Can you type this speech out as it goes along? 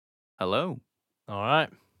Hello. All right.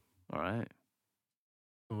 All right.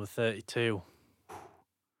 Number 32.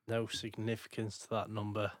 No significance to that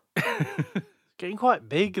number. Getting quite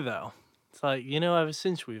big, though. It's like, ever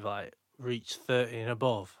since we've, reached 30 and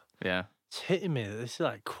above, Yeah. it's hitting me that this is,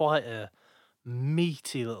 quite a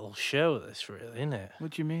meaty little show, this, really, isn't it? What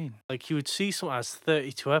do you mean? Like, you would see someone has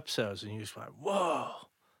 32 episodes, and you're just like, whoa,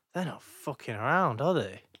 they're not fucking around, are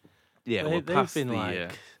they? Yeah, They've been,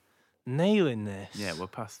 nailing this. Yeah, we're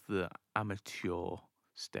past the amateur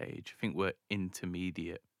stage. I think we're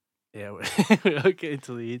intermediate. Yeah, we're getting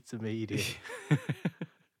to the intermediate.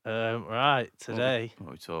 Right, today What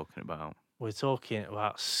are we talking about? we're talking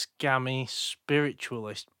about scammy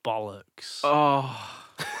spiritualist bollocks. Oh,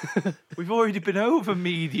 we've already been over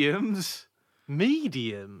mediums.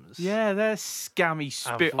 Mediums? Yeah, they're scammy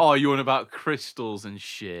I've- Oh, you're on about crystals and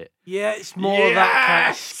shit. Yeah, it's more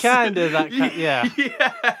that kind of that kind. Yeah.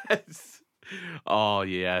 Yes. Oh,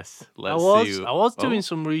 yes. I was doing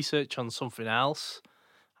some research on something else,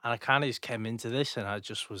 and I kind of just came into this, and I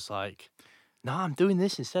just was like, "No, I'm doing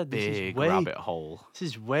this instead. This Big is way rabbit hole. This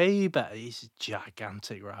is way better. It's a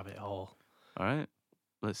gigantic rabbit hole." All right,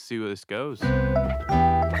 let's see where this goes.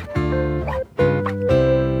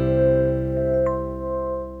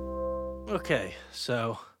 Okay,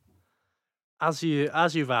 so as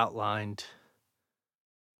you've outlined,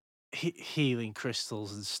 healing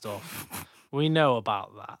crystals and stuff, we know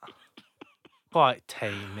about that. Quite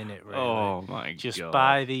tame, innit, really? Oh my Just god!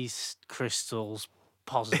 buy these crystals,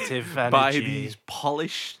 positive energy. Buy these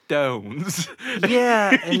polished stones.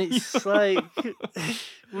 Yeah, and it's like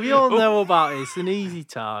we all know about it. It's an easy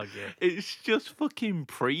target. It's just fucking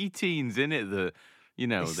preteens, innit? That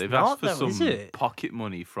It's they've not asked for though, is some it? pocket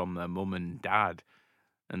money from their mum and dad,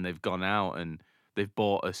 and they've gone out and they've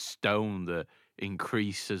bought a stone that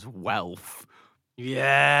increases wealth.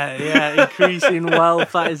 Yeah, increasing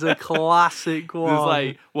wealth. That is a classic one. There's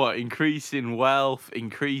like what increasing wealth,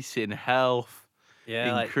 increasing health,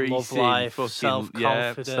 yeah, increasing like love life, fucking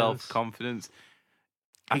self-confidence. self-confidence.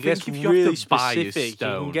 I It think gets if you really have to buy a specific. You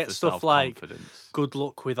stone can get for stuff like self-confidence. good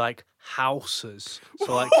luck with like houses.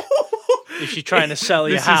 So like if you're trying to sell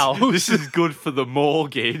your This house, this is good for the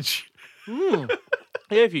mortgage. yeah,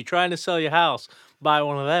 if you're trying to sell your house, buy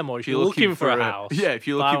one of them. Or if you're looking for a house, yeah, if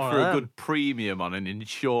you're buy looking one for of a them. good premium on an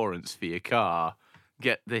insurance for your car,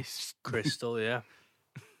 get this crystal, yeah.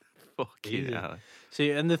 fucking Easy. hell.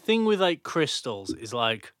 See, and the thing with like crystals is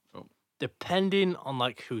like, Oh. depending on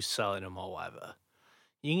like who's selling them or whatever,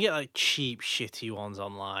 you can get like cheap, shitty ones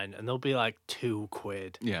online, and they'll be like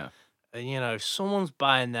 £2. Yeah. And if someone's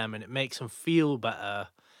buying them and it makes them feel better,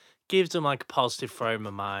 gives them like a positive frame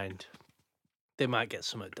of mind, they might get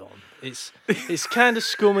something done. It's kind of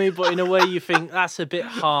scummy, but in a way you think that's a bit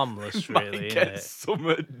harmless, really. Might Isn't get it?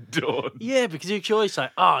 something done. Yeah, because you're always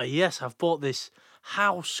like, oh yes, I've bought this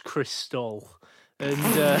house crystal, and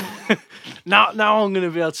now I'm gonna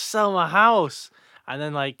be able to sell my house. And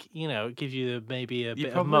then, it gives you maybe a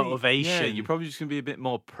bit of motivation. Yeah, you're probably just gonna be a bit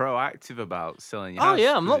more proactive about selling your Oh house.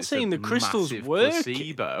 yeah, I'm 'cause not it's saying a the crystals massive work.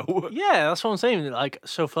 placebo. Yeah, that's what I'm saying. Like,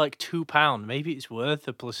 so for like £2, maybe it's worth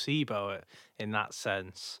a placebo in that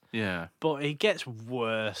sense. Yeah. But it gets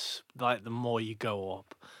worse, like the more you go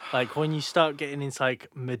up. Like when you start getting into like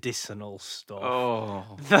medicinal stuff.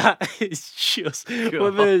 Oh. That is just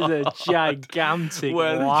well, there's a gigantic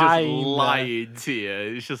Where they're line just there. lying to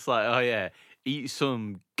you. It's just like, oh yeah, eat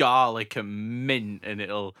some garlic and mint and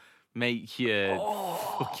it'll make you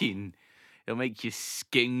it'll make your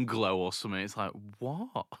skin glow or something. It's like, what?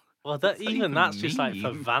 Well, What's that even that's just like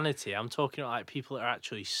for mean? vanity. I'm talking about like people that are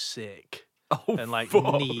actually sick Oh, and like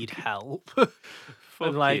fuck. need help. Fucking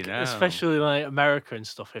And like hell. especially like America and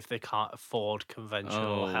stuff, if they can't afford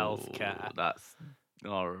conventional healthcare. That's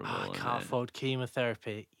horrible. Oh, I isn't can't it? afford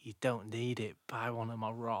chemotherapy. You don't need it. Buy one of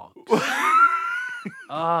my rocks.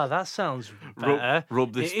 That sounds better.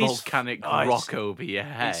 Rub this It is- volcanic oh, it's- rock over your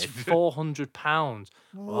head. It's £400.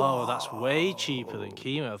 Whoa, that's way cheaper than Whoa.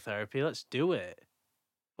 chemotherapy. Let's do it.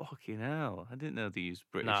 Fucking hell. I didn't know they used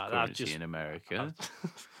British Nah, that currency just- in America.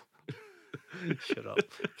 Shut up.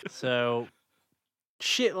 So,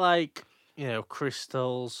 shit like,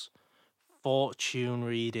 crystals, fortune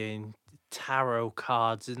reading, tarot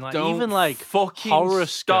cards, and like Don't even like fucking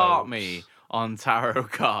horoscopes. start me on tarot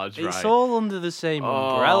cards, right? It's all under the same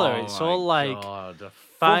umbrella. It's Oh all my like God, I fucking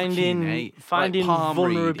finding hate- like finding palm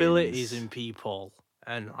vulnerabilities readings. in people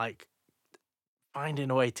and like finding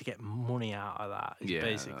a way to get money out of that is Yeah,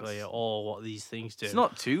 basically that's- all what these things do. It's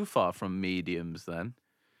not too far from mediums then.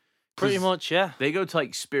 pretty 'Cause much, yeah. They go to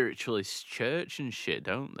like spiritualist church and shit,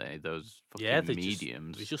 don't they? Those fucking Yeah,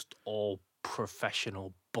 mediums. They're just all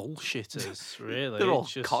professional bullshitters, really. They're all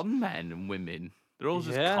It's just, con men and women. They're all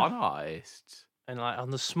just yeah. con artists. And like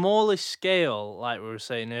on the smallest scale, like we were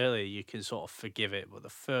saying earlier, you can sort of forgive it, but the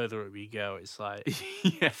further up you go, it's like,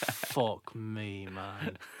 Yeah. fuck me,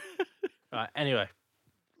 man. Right, anyway,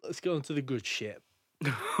 let's go on to the good shit.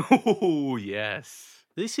 Oh, yes.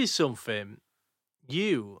 This is something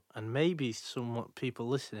you and maybe some people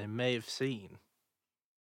listening may have seen.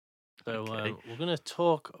 So Okay. we're going to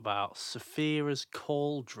talk about Saphira's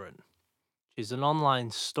Cauldron, which is an online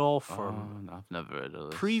storefront. Oh, I've never heard of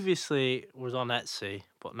this. Previously it was on Etsy,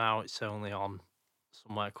 but now it's only on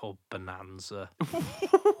somewhere called Bonanza,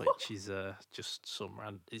 which is just some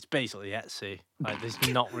random. It's basically Etsy. Like, there's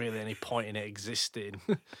not really any point in it existing.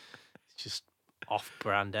 It's just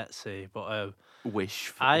off-brand Etsy. But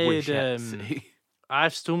Wish I've Etsy.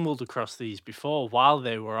 I've stumbled across these before while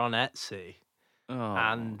they were on Etsy, Oh,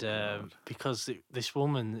 and God. because this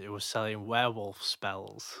woman was selling werewolf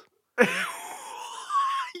spells.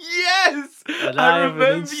 Yes, And I I have an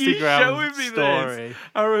remember you Instagram showing me story. this.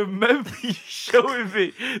 I remember you showing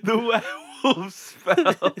me the werewolf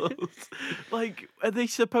spells. Like, are they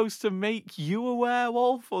supposed to make you a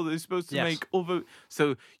werewolf, or are they supposed to Yes. make other?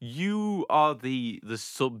 So you are the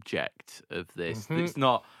subject of this. Mhm. It's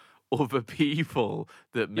not other people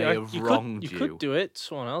that may have wronged you could do it to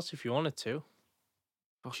someone else if you wanted to.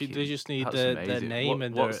 They just need That's their amazing. name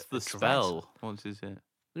and what's their the address. spell? What is it?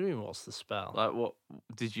 What do you mean, what's the spell? Like, what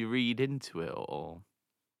did you read into it, or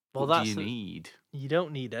Well, what do you that's need? You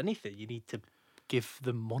don't need anything. You need to give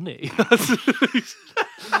them money.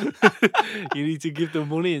 You need to give them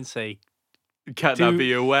money and say, Can I Do-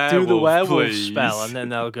 be a werewolf, do the werewolf please? spell, and then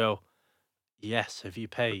they'll go, yes, have you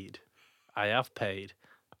paid? I have paid.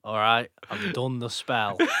 All right, I've done the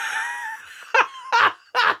spell.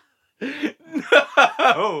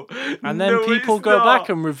 No. And then No, people it's go back not.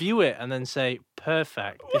 and review it and then say,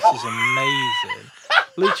 perfect, this is amazing.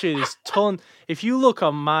 Literally, there's ton. If you look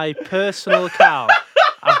on my personal account,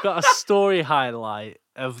 I've got a story highlight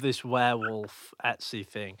of this werewolf Etsy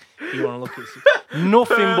thing. If you want to look at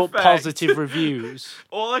nothing but Perfect. positive reviews.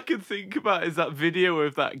 All I can think about is that video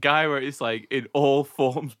of that guy where it's like, in all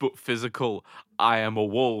forms but physical, I am a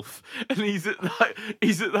wolf, and he's at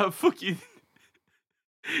that fucking.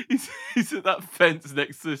 He's at that fence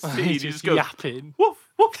next to the sea. He's He just just goes, yapping. woof,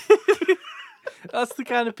 woof. That's the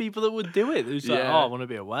kind of people that would do it. Who's like, Yeah. oh, I want to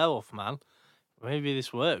be a werewolf, man. Maybe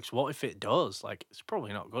this works. What if it does? Like, it's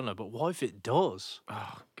probably not gonna, but what if it does?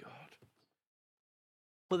 Oh, God.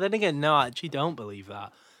 But then again, no, I actually don't believe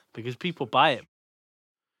that because people buy it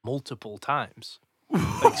multiple times.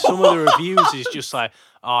 Like, some of the reviews is just like,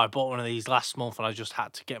 oh, I bought one of these last month and I just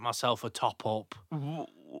had to get myself a top up.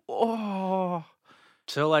 Oh.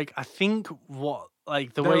 So, like, I think the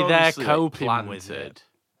They're way they're obviously, like, coping with it. planted.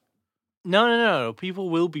 No. People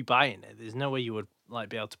will be buying it. There's no way you would like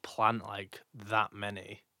be able to plant like that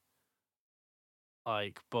many.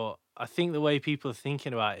 Like, but I think the way people are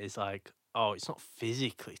thinking about it is like, oh, it's not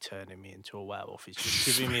physically turning me into a werewolf. It's just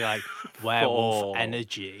giving me like werewolf Oh.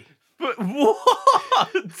 energy. But what?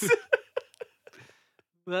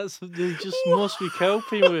 They just must be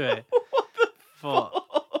coping with it. What the But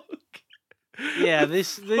fuck? yeah,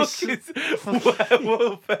 this Fuck is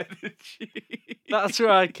werewolf energy. that's where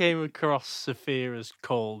I came across Saphira's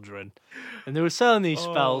Cauldron, and they were selling these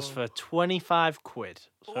spells Oh. for 25 quid.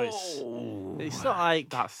 So it's not like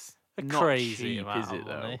that's a not crazy cheap, amount is it of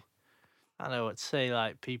though? money. I know I'd say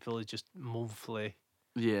like people are just monthly.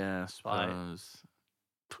 Yeah, I Like- suppose.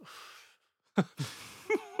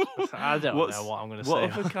 I don't know what I'm gonna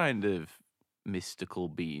What say. other kind of mystical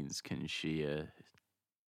beings can she?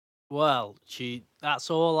 Well, that's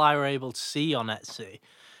all I were able to see on Etsy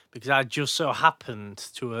because I just so happened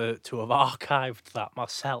to have archived that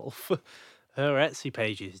myself. Her Etsy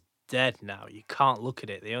page is dead now. You can't look at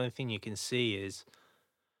it. The only thing you can see is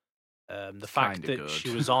the fact Kinda that she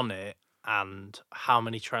good. was on it and how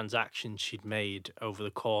many transactions she'd made over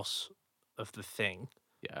the course of the thing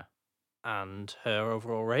Yeah. and her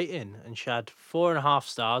overall rating. And she had 4.5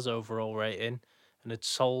 stars overall rating and had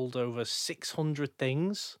sold over 600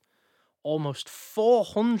 things. Almost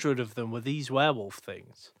 400 of them were these werewolf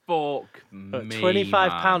things. Fuck But me, £25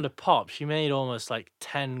 man. a pop, she made almost like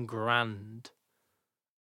 10 grand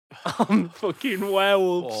on fucking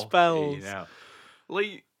werewolf spells. Fucking hell.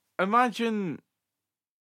 Like, imagine.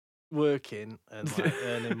 Working and like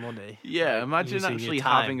earning money. Yeah, like, imagine using your actually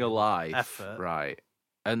time having a and life, effort. right?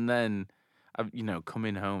 And then,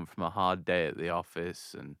 coming home from a hard day at the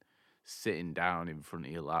office and sitting down in front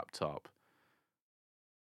of your laptop,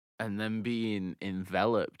 and then being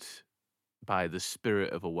enveloped by the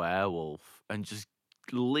spirit of a werewolf and just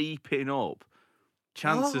leaping up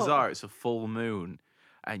chances Oh. are it's a full moon,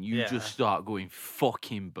 and you Yeah. just start going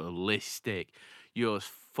fucking ballistic. You're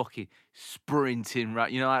fucking sprinting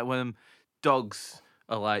right. You know, like when dogs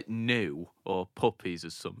are like new or puppies,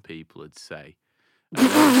 as some people would say.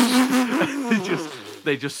 And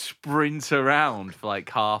they just sprint around for like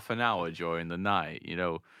half an hour during the night, you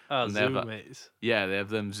know. Oh, And they have zoomies. yeah, they have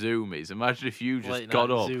them zoomies. Imagine if you just Late got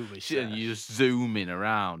night up zoomie and you sesh. just zooming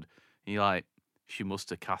around. And you're like, she must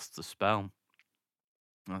have cast the spell.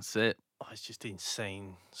 That's it. Oh, it's just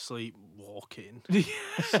insane. Sleepwalking,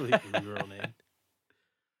 sleep running.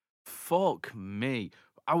 Fuck me.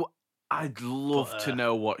 I'd love to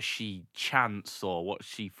know what she chants or what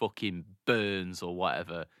she fucking burns or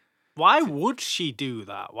whatever. Why would she do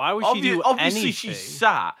that? Why would she do Obviously, anything? she's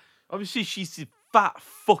sat. Obviously, she's a fat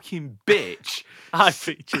fucking bitch. I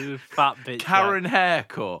picture a fat bitch. Karen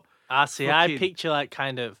haircut. I see. I fucking- picture like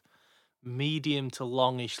kind of medium to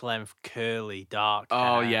longish length, curly, dark.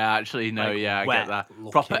 Oh hair. yeah, actually no, like, yeah, I wet get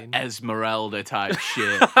that. Proper looking. Esmeralda type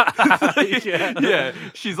shit. Yeah. Yeah,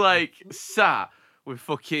 she's like sat with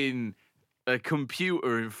fucking a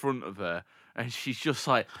computer in front of her, and she's just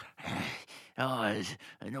like, oh, there's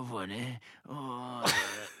another one here. Oh,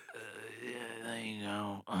 yeah, there you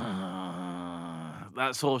go.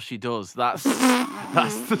 That's all she does. That's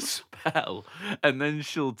the spell. And then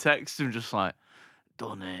she'll text him just like,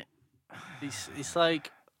 done it. It's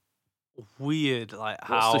like weird, like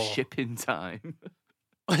What's how. the shipping time?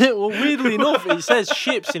 Well, weirdly enough, it says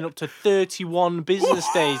ships in up to 31 business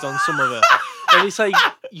days on some of it. And it's like,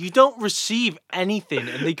 you don't receive anything.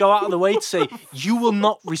 And they go out of the way to say, you will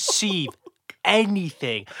not receive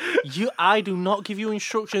anything. I do not give you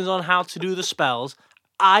instructions on how to do the spells.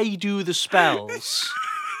 I do the spells.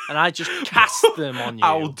 And I just cast them on you.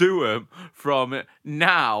 I'll do them from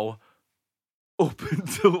now up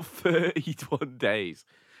until 31 days.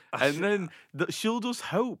 And then she'll just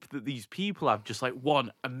hope that these people have just like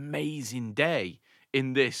one amazing day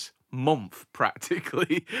in this month,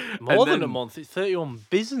 practically. More than a month. It's 31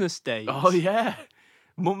 business days. Oh, yeah.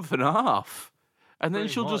 Month and a half. And then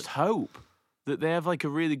Pretty she'll just much. hope that they have like a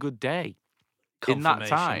really good day in that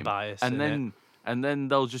Confirmation time. bias, and innit? then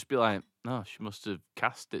they'll just be like, no, she must have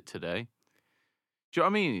cast it today. Do you know what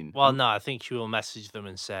I mean? Well, no, I think she will message them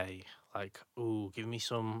and say, like, "Ooh, give me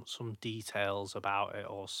some details about it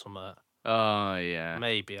or something." Oh, yeah.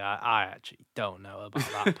 Maybe I actually don't know about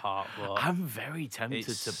that part, but I'm very tempted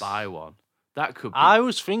to it's- buy one. That could be. I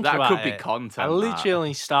was thinking that about could be it. content. I that. literally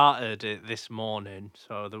only started it this morning,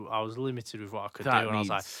 so I was limited with what I could That do, and I was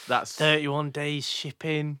like, means that's 31 days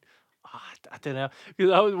shipping. I don't know.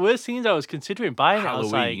 Because worst things I was considering buying it.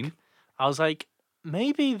 Halloween. I was like,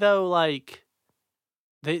 maybe though, like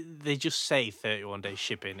they just say 31 days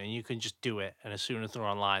shipping, and you can just do it, and as soon as they're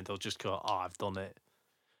online, they'll just go, "Oh, I've done it."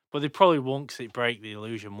 But they probably won't, because it break the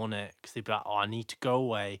illusion, won't it? Because they'd be like, "Oh, I need to go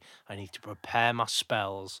away. I need to prepare my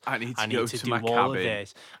spells. I need to I go need to to do my all cabin. of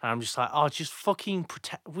this." And I'm just like, "Oh, just fucking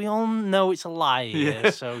protect." We all know it's a lie here, Yeah.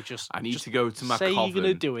 so just I need just to go to my say coven. you're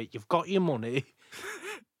gonna do it. You've got your money.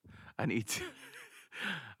 I need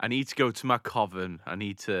to go to my coven. I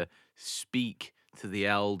need to speak to the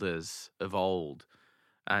elders of old.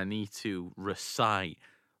 I need to recite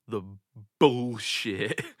the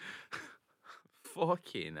bullshit.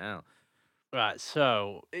 Fucking hell. Right,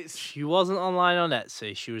 so she wasn't online on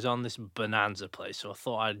Etsy. She was on this Bonanza place, so I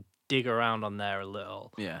thought I'd dig around on there a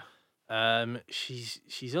little. Yeah.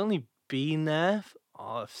 She's only been there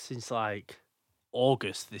since like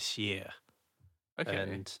August this year, Okay.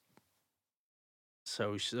 and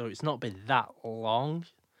so it's not been that long.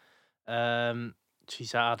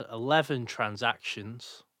 She's had 11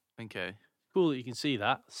 transactions. Okay. Cool that you can see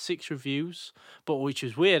that. 6 reviews, but which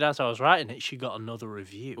is weird. As I was writing it, she got another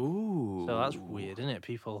review. Ooh. So that's weird, isn't it?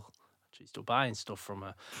 People actually still buying stuff from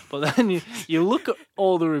her. But then you look at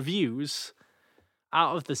all the reviews.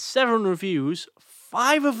 Out of the 7 reviews,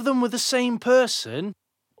 5 of them were the same person,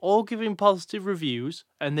 all giving positive reviews,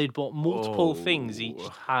 and they'd bought multiple things each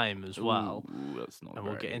Oh. time as well. Ooh, that's not And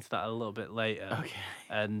we'll get great. into that a little bit later. Okay.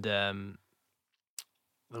 And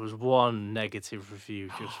there was one negative review,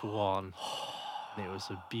 just one. And it was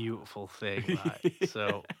a beautiful thing, right?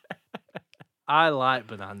 So I like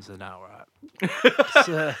Bonanza now, right? It's,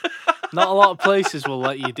 not a lot of places will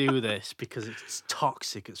let you do this because it's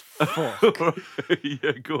toxic as fuck.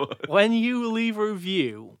 Yeah, go on. When you leave a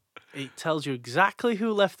review, it tells you exactly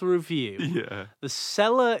who left the review. Yeah. The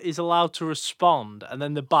seller is allowed to respond, and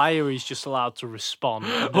then the buyer is just allowed to respond.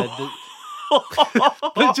 And then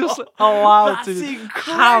they're just allowed That's to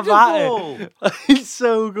have at incredible. it. It's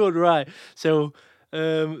so good, right? So,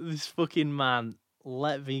 this fucking man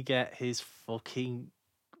let me get his fucking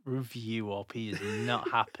review up. He is not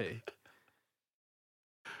happy.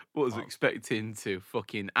 Was Oh. expecting to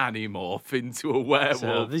fucking animorph into a So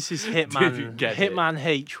werewolf. this is Didn't Hitman. get it. Hitman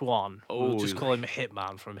H1. We'll just Oh. call him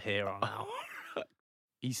Hitman from here on out.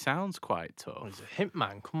 He sounds quite tough. Oh, he's a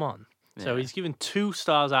Hitman. Come on. So Yeah. he's given 2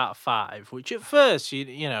 stars out of 5, which at first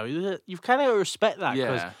you know you've kind of respect that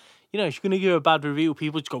because Yeah. you know if you're gonna give a bad review,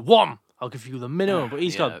 people just go 1. I'll give you the minimum, but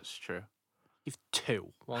he's Yeah, got that's true. give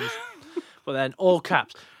 2. But then all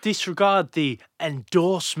caps, disregard the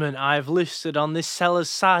endorsement I've listed on this seller's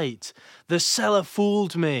site. The seller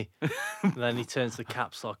fooled me. And then he turns the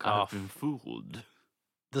caps lock I've off. been fooled.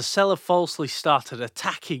 The seller falsely started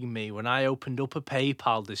attacking me when I opened up a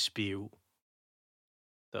PayPal dispute.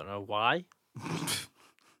 Don't know why.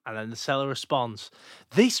 And then the seller responds,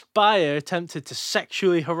 this buyer attempted to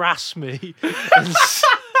sexually harass me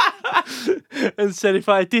and said if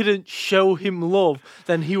I didn't show him love,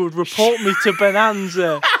 then he would report me to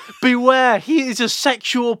Bonanza. Beware, he is a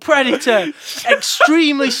sexual predator.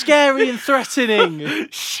 Extremely scary and threatening.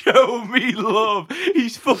 Show me love.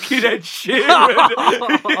 He's fucking Ed Sheeran.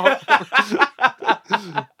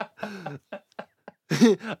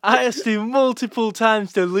 I asked him multiple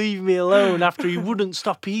times to leave me alone after he wouldn't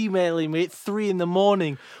stop emailing me at 3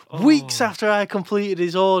 a.m, weeks after I completed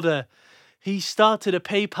his order. He started a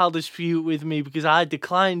PayPal dispute with me because I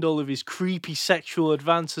declined all of his creepy sexual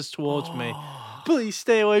advances towards me. Please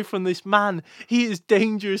stay away from this man. He is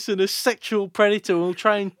dangerous and a sexual predator and will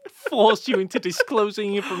try and force you into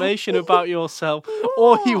disclosing information about yourself,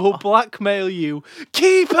 or he will blackmail you.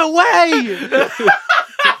 Keep away!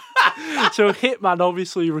 So Hitman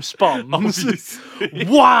obviously responds,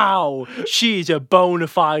 wow, she's a bona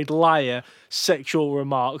fide liar. Sexual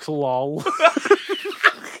remarks, lol.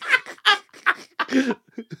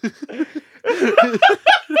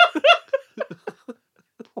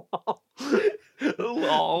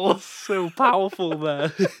 Lol. So powerful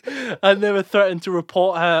there. I never threatened to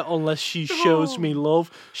report her unless she shows me love.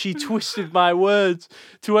 She twisted my words.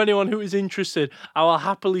 To anyone who is interested, I will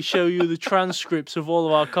happily show you the transcripts of all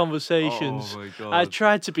of our conversations. Oh my God. I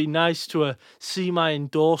tried to be nice to her. See my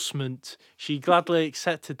endorsement. She gladly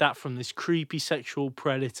accepted that from this creepy sexual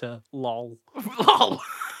predator. Lol. Lol.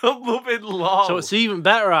 I'm loving lol. So what's even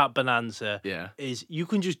better at Bonanza Yeah. is you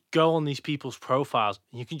can just go on these people's profiles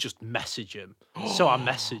and you can just message them. So I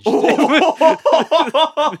messaged him.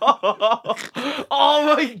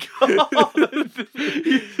 Oh my God.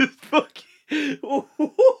 You just fucking.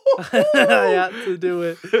 I had to do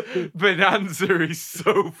it. Bonanza is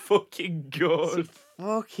so fucking It's good. a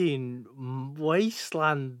fucking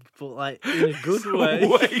wasteland, but like in a good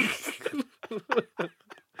way.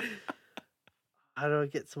 How do I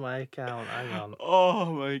get to my account? Hang on.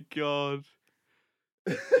 Oh my God.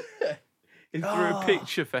 Is there a Oh.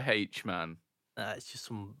 picture for H Man? It's just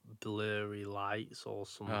some blurry lights or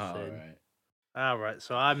something. Oh, right. All right,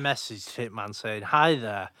 so I messaged Hitman saying, hi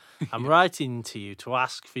there, I'm writing to you to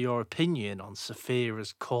ask for your opinion on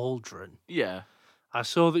Saphira's Cauldron. Yeah. I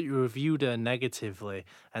saw that you reviewed her negatively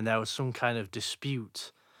and there was some kind of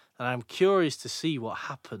dispute. And I'm curious to see what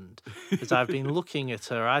happened, as I've been looking at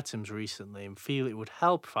her items recently and feel it would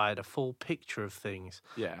help if I had a full picture of things.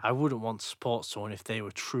 Yeah. I wouldn't want to support someone if they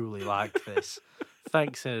were truly like this.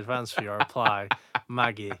 Thanks in advance for your reply,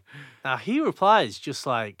 Maggie. Now, he replies just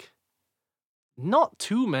like, not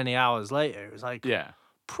too many hours later. It was like Yeah.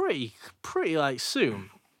 pretty like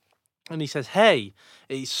soon. And he says, hey,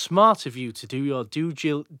 it's smart of you to do your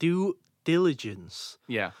due diligence.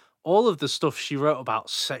 Yeah. All of the stuff she wrote about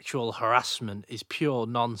sexual harassment is pure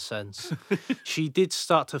nonsense. She did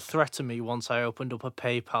start to threaten me once I opened up a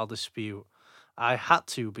PayPal dispute. I had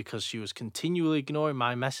to because she was continually ignoring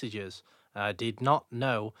my messages, and I did not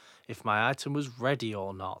know if my item was ready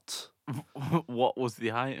or not. What was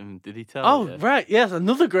the item? Did he tell Oh, you? right, yes,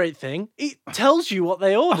 another great thing. It tells you what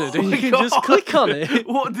they ordered, and my you can just God. click on it.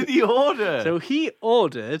 What did he order? So he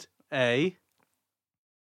ordered a...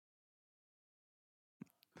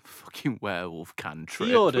 Fucking werewolf cantrip.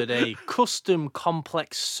 He ordered a custom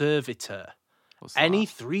complex servitor. What's Any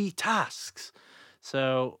that? 3 tasks.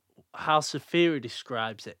 So how Saphira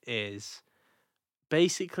describes it is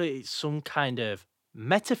basically it's some kind of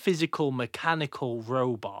metaphysical mechanical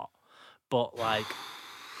robot, but like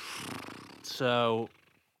so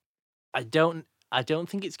I don't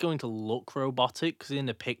think it's going to look robotic because in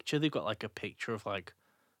the picture they've got like a picture of like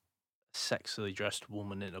a sexily dressed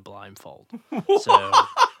woman in a blindfold. So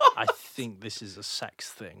I think this is a sex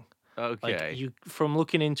thing. Okay. Like you, from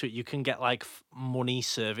looking into it, you can get like money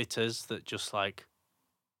servitors that just like.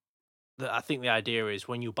 I think the idea is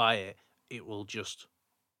when you buy it, it will just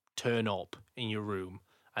turn up in your room,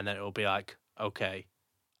 and then it will be like, okay,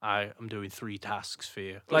 I'm doing 3 tasks for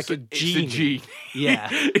you. It's A genie. It's a genie. Yeah.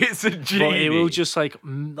 It's a genie. But it will just like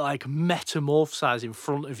metamorphosize in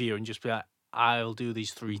front of you and just be like, I'll do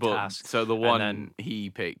these 3 tasks. So the and one then he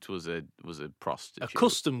picked was a a prostitute.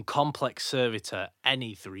 custom complex servitor,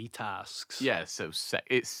 any 3 tasks. Yeah, so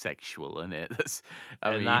it's sexual, isn't it? That's,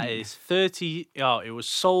 I mean, that is 30. Oh, it was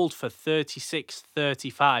sold for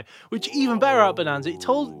 36.35, which even better at Bonanza. It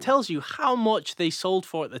tells you how much they sold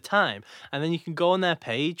for at the time, and then you can go on their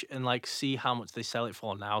page and like see how much they sell it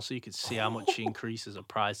for now, so you can see how much she increases the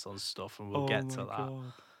price on stuff, and we'll get to that.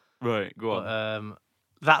 Right, go on. But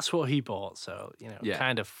that's what he bought, so Yeah.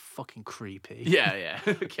 kind of fucking creepy. Yeah,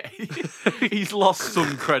 okay. He's lost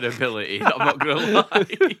some credibility. I'm not gonna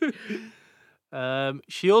lie.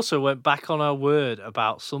 She also went back on her word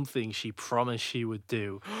about something she promised she would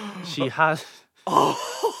do. She had. I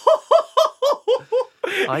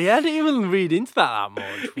didn't even read into that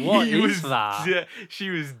much. What is that?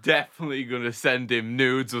 She was definitely gonna send him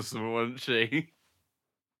nudes or something, wasn't she?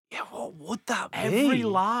 Yeah, what would that be? Every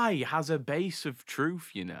lie has a base of truth,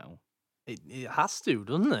 you know. It has to,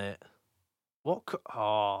 doesn't it?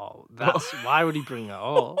 That's why would he bring it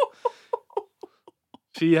up?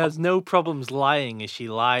 She has no problems lying, as she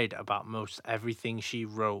lied about most everything she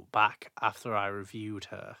wrote back after I reviewed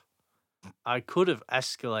her. I could have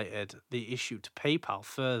escalated the issue to PayPal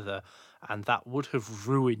further, and that would have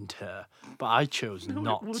ruined her, but I chose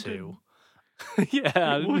not to.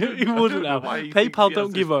 Yeah, it wouldn't have. PayPal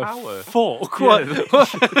don't give a fuck. Yeah,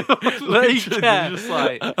 They care. just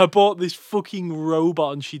like, I bought this fucking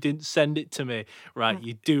robot and she didn't send it to me. Right,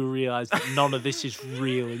 you do realise that none of this is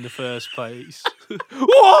real in the first place.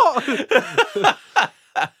 What?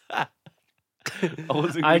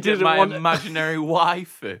 I didn't want imaginary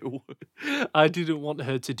waifu. I didn't want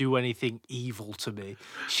her to do anything evil to me.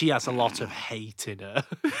 She has a lot of hate in her.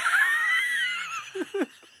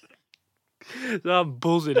 So I'm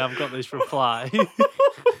buzzing I've got this reply.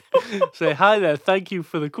 Say, hi there, thank you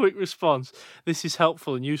for the quick response. This is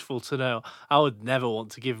helpful and useful to know. I would never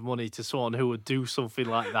want to give money to someone who would do something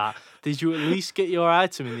like that. Did you at least get your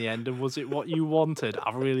item in the end, and was it what you wanted?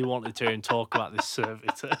 I really wanted to hear and talk about this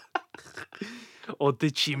servitor. Or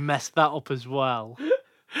did she mess that up as well?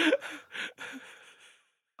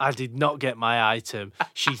 I did not get my item.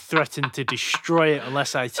 She threatened to destroy it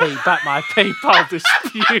unless I take back my PayPal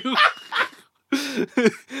dispute.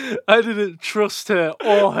 I didn't trust her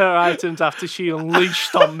or her items after she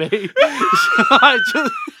unleashed on me.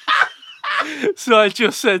 So I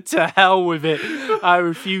just said to hell with it. I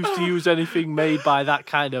refuse to use anything made by that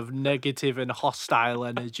kind of negative and hostile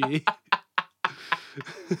energy.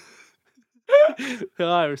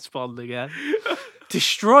 I respond again.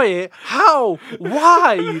 Destroy it? How?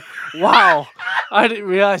 Why? Wow. I didn't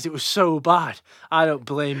realise it was so bad. I don't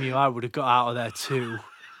blame you. I would have got out of there too.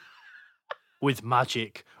 With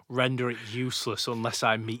magic, render it useless unless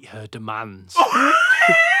I meet her demands. I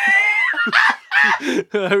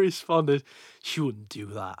responded, she wouldn't do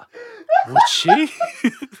that. Would she?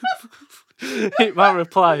 Hitman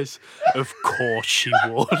replies, of course she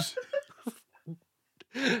would.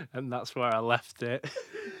 And that's where I left it.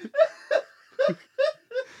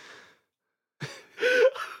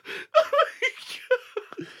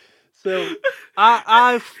 So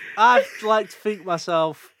I've like to think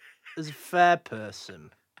myself as a fair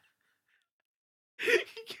person.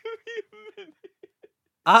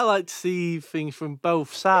 I like to see things from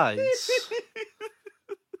both sides.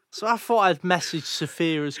 So I thought I'd message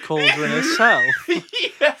Sophia's Cauldron herself.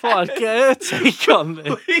 Yeah. Thought I'd get her take on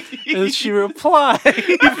this. And she replied.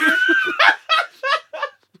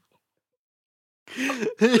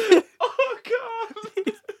 Oh,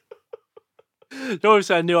 God.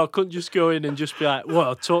 Notice I knew I couldn't just go in and just be like,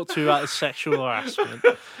 well, talk to you about the sexual harassment.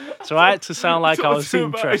 So I had to sound like I was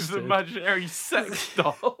interested. His imaginary sex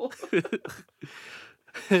doll.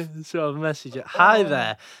 So I've messaged it. Hi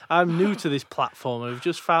there. I'm new to this platform and I've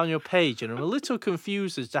just found your page and I'm a little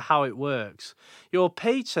confused as to how it works. Your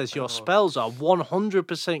page says your spells are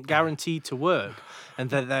 100% guaranteed to work and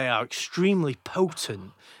that they are extremely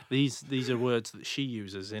potent. These are words that she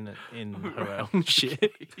uses in her own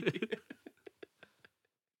shit.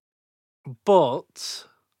 But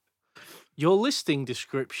your listing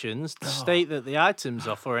descriptions state that the items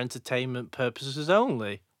are for entertainment purposes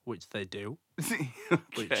only, which they do.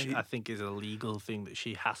 Which I think is a legal thing that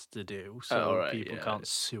she has to do, so people can't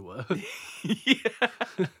sue her.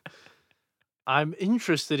 Yeah. I'm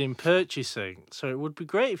interested in purchasing, so it would be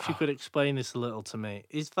great if you could explain this a little to me.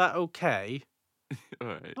 Is that okay? All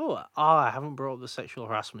right. Oh, I haven't brought up the sexual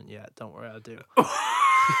harassment yet. Don't worry, I do.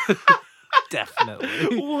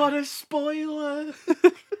 Definitely. What a spoiler!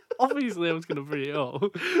 Obviously, I was going to bring it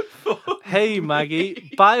up. Hey,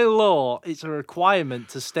 Maggie, by law, it's a requirement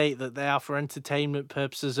to state that they are for entertainment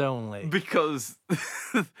purposes only. Because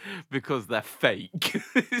they're fake.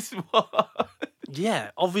 Is what?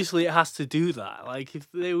 Yeah, obviously it has to do that. Like, if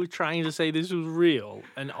they were trying to say this was real,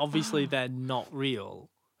 and obviously they're not real,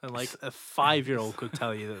 and like a 5-year-old could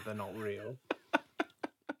tell you that they're not real.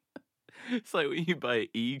 It's like when you buy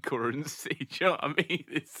e-currency. Do you know what I mean?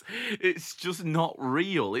 It's just not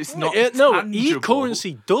real. It's not No, tangible.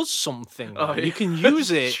 e-currency does something. Oh, You yeah, can use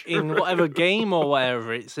it true. in whatever game or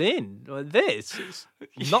whatever it's in. Like this, it's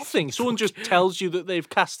nothing. Someone just tells you that they've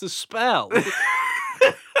cast a spell.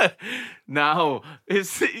 No,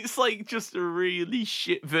 it's like just a really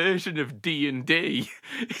shit version of D&D.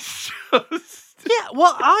 It's just Yeah,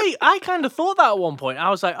 well, I kind of thought that at one point. I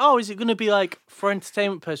was like, oh, is it going to be like for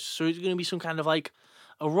entertainment purposes, or is it going to be some kind of like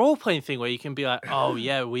a role playing thing where you can be like, oh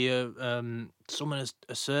yeah, we summon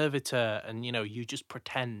a servitor, and you just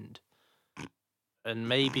pretend, and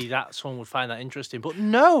maybe that someone would find that interesting. But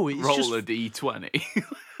no, it's roll just a D20.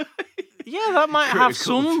 yeah, that might have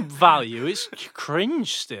Critical. some value. It's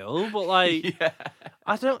cringe still, but like. Yeah.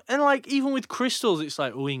 I don't, and like even with crystals, it's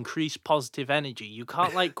like increase positive energy. You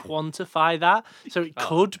can't like quantify that, so it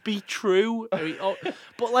could be true.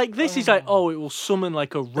 But like this is like, it will summon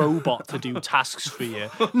like a robot to do tasks for you.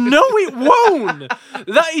 No, it won't.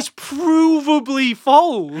 That is provably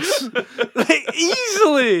false, like,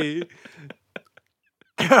 easily.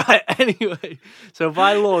 Right. Anyway, so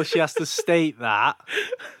by law, she has to state that.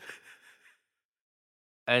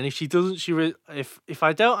 And if she doesn't, if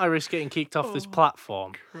I don't, I risk getting kicked off this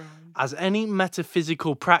platform. As any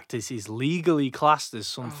metaphysical practice is legally classed as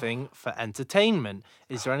something for entertainment.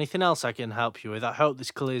 Is there anything else I can help you with? I hope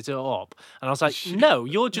this clears it up. And I was like, no,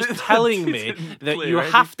 you're just telling me that you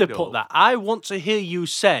have to put that. I want to hear you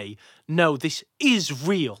say, no, this is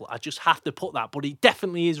real. I just have to put that, but it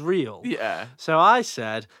definitely is real. Yeah. So I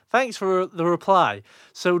said, thanks for the reply.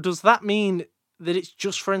 So does that mean that it's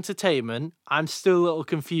just for entertainment? I'm still a little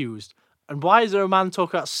confused. And why is there a man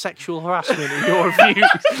talking about sexual harassment in your review?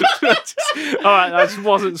 All right, that just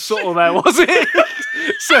wasn't subtle there, was it?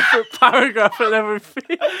 Separate paragraph and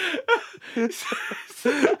everything.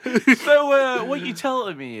 So what you're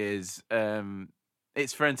telling me is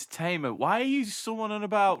it's for entertainment. Why are you someone on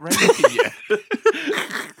about ranking you?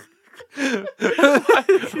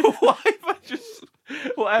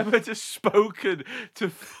 Why have I just spoken to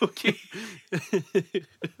fucking...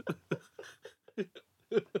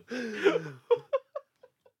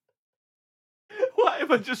 Why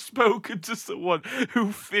have I just spoken to someone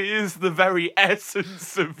who fears the very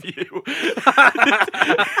essence of you?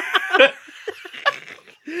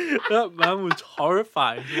 That man was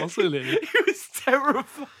horrified, wasn't he? He was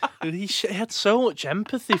terrified. And he had so much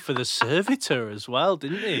empathy for the servitor as well,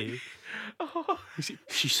 didn't he?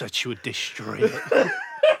 She said she would destroy it.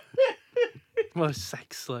 My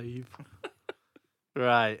sex slave.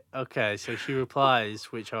 Right, okay, so she replies,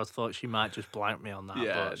 which I thought she might just blank me on that,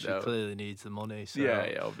 but she clearly needs the money. So.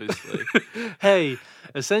 Yeah, obviously. Hey,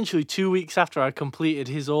 essentially 2 weeks after I completed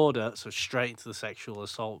his order, so straight into the sexual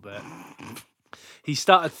assault bit, he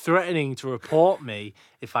started threatening to report me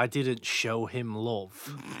if I didn't show him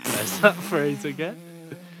love. There's that phrase again.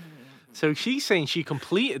 So she's saying she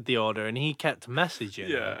completed the order and he kept messaging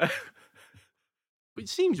her. Yeah. Which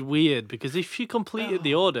seems weird because if she completed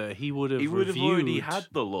the order, he would have reviewed. He would have already had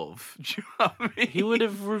the love. Do you know what I mean? He would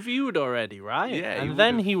have reviewed already, right? Yeah. And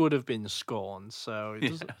then he would have been scorned. So it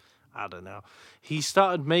doesn't. I don't know. He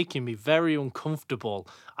started making me very uncomfortable.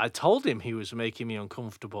 I told him he was making me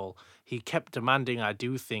uncomfortable. He kept demanding I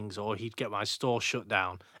do things or he'd get my store shut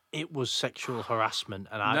down. It was sexual harassment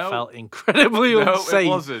and I felt incredibly unsafe. No, it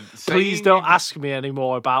wasn't. Please don't ask me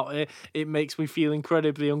anymore about it. It makes me feel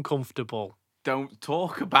incredibly uncomfortable. Don't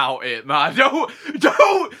talk about it, man. Don't.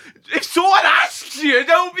 If someone asks you,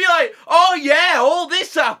 don't be like, oh yeah, all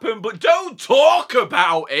this happened, but don't talk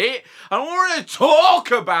about it. I don't want to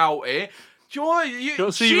talk about it. Do you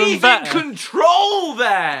want she's in control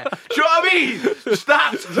there. Do you know what I mean?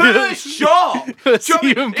 That's her shop. That's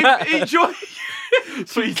even better.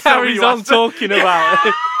 She carries on talking about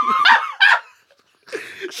it.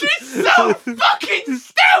 She's so fucking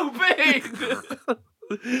stupid.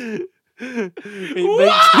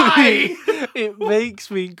 It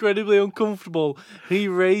makes me incredibly uncomfortable. He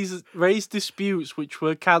raised disputes which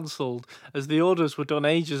were cancelled as the orders were done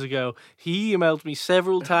ages ago. He emailed me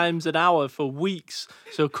several times an hour for weeks,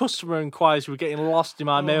 so customer inquiries were getting lost in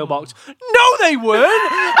my mailbox. No, they weren't!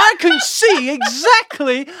 I can see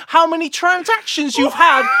exactly how many transactions you've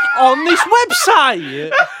had on this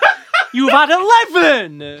website. You've had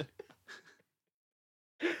 11!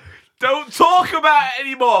 Don't talk about it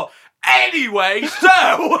anymore. Anyway,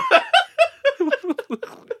 so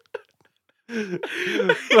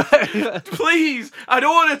please, I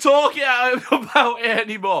don't want to talk about it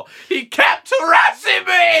anymore. He kept harassing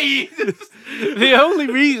me. The only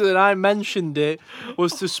reason I mentioned it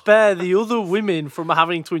was to spare the other women from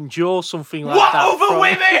having to endure something like What that. other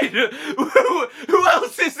women? Who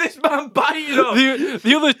else is this man biting on?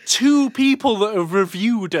 The other 2 people that have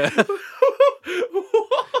reviewed her.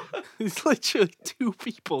 It's literally 2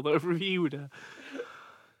 people that have reviewed her.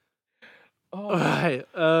 Oh. Right,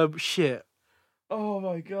 shit. Oh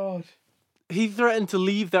my god. He threatened to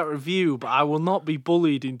leave that review, but I will not be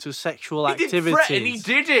bullied into sexual He activities. didn't threaten, he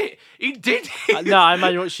did it. He did it. No, I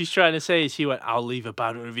imagine what she's trying to say is he went, I'll leave a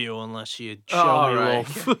bad review unless you show me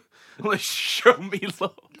love. Let's show me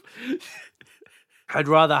love. I'd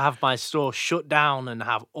rather have my store shut down and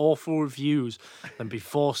have awful reviews than be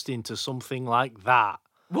forced into something like that.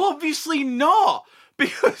 Well, obviously not.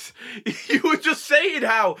 Because you were just saying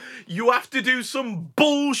how you have to do some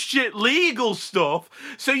bullshit legal stuff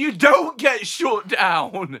so you don't get shut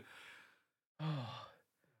down.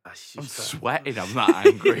 I'm sweating, I'm that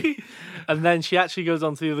angry. And then she actually goes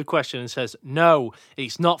on to the other question and says, no,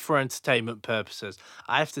 it's not for entertainment purposes.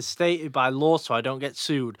 I have to state it by law so I don't get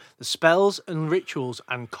sued. The spells and rituals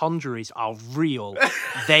and conjuries are real.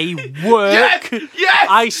 They work. Yes!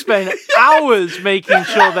 I spend hours making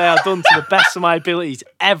sure they are done to the best of my abilities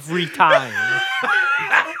every time.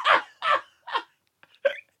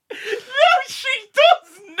 No, she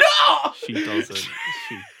does not! She doesn't.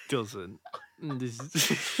 She doesn't. This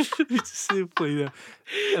is it's simply a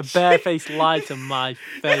barefaced lie to my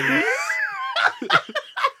face.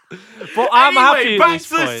 But I'm happy at this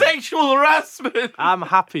back to point. sexual harassment. I'm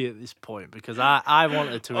happy at this point because I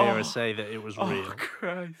wanted to hear her say that it was real. Oh,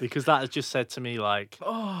 Christ. Because that has just said to me, like,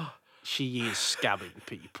 she is scabbing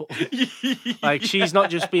people. Like, she's not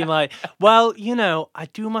just being like, well, you know, I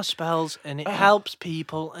do my spells and it helps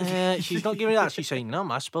people. She's not giving that. She's saying, no,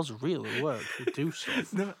 my spells really work. They do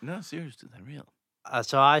stuff. No, seriously, they're real.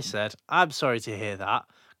 So I said, I'm sorry to hear that.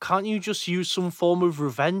 Can't you just use some form of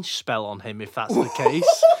revenge spell on him if that's the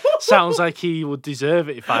case? Sounds like he would deserve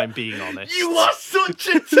it if I'm being honest. You are such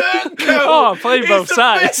a turncoat. Oh, I'm playing both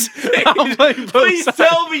sides. I'm playing both Please sides.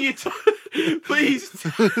 tell me Please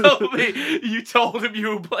tell me you told him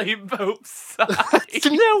you were playing both sides.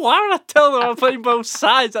 No, why would I tell them I'm playing both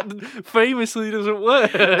sides? That famously doesn't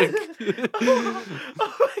work. Oh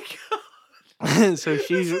my god. So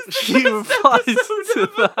she replies to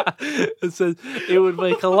that and says, it would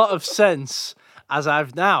make a lot of sense as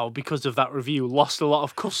I've now, because of that review, lost a lot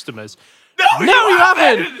of customers. No, you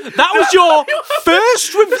haven't. That was your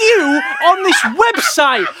first review on this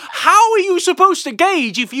website. How are you supposed to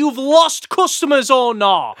gauge if you've lost customers or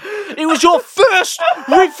not? It was your first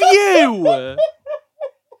review.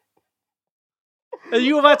 And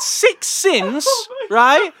you have had 6 since,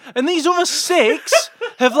 right? And these other 6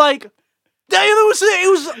 have like... It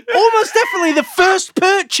was almost definitely the first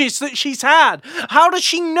purchase that she's had. How does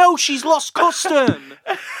she know she's lost custom?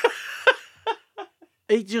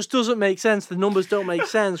 It just doesn't make sense. The numbers don't make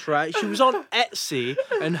sense, right? She was on Etsy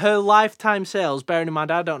and her lifetime sales, bearing in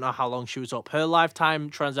mind I don't know how long she was up, her lifetime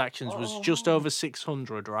transactions was just over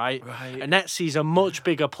 600, right? And Etsy's a much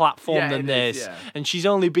bigger platform than this. And she's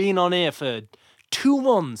only been on here for 2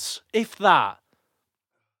 months, if that.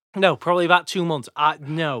 No, probably about 2 months.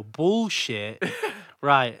 No, bullshit.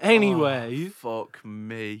 Right, anyway. Fuck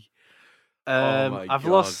me. I've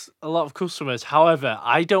lost a lot of customers. However,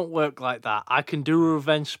 I don't work like that. I can do a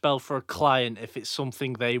revenge spell for a client if it's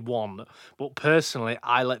something they want. But personally,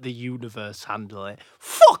 I let the universe handle it.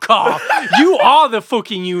 Fuck off! You are the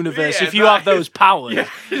fucking universe if you have those powers. Yeah.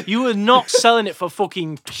 You are not selling it for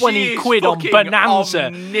fucking 20 quid on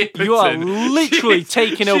Bonanza. You are literally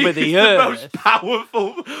taking over the earth. She's the most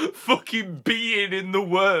powerful fucking being in the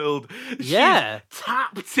world. Yeah. She's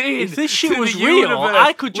tapped in. If this shit to was the real, universe.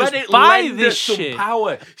 I could just Let it buy lend this us some shit.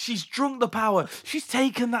 Power. She's drunk the power. She's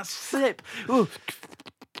taken that sip. Ooh.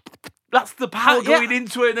 That's the power going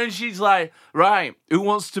into it, and then she's like, right, who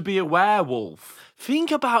wants to be a werewolf?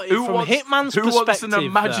 Think about it from Hitman's perspective. Who wants an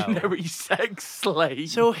imaginary sex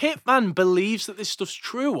slave? So Hitman believes that this stuff's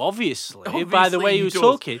true, obviously by the way he was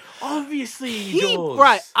talking. Obviously he does.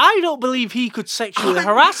 Right, I don't believe he could sexually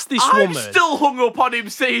harass this woman. I'm still hung up on him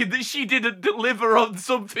saying that she didn't deliver on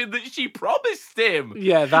something that she promised him.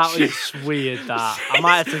 Yeah, that was weird, that. I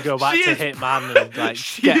might have to go back to Hitman and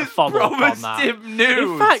get a follow-up on that. Him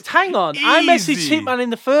news. In fact, hang on. I messaged Hitman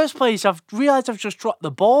in the first place. I've realised I've just dropped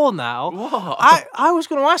the ball now. What? I was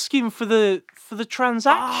going to ask him for the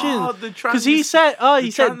transaction Oh, the because he said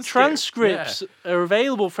transcript, transcripts are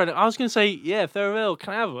available for it. I was going to say, yeah, if they're available,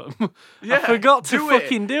 can I have them? Yeah, I forgot to do it.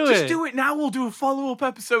 fucking do Just it. do it now. We'll do a follow-up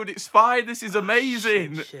episode. It's fine. This is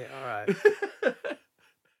amazing. Shit, all right.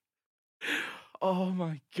 Oh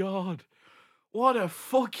my god. What a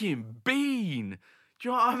fucking bean. Do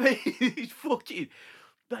you know what I mean? He's fucking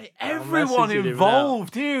like everyone messaging him now.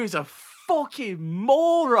 involved here is a fucking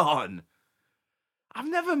moron. I've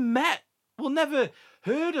never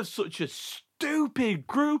heard of such a stupid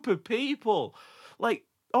group of people. Like,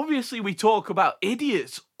 obviously we talk about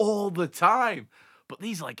idiots all the time, but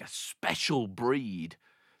these are like a special breed.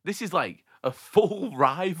 This is like a full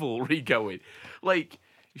rivalry going. Like,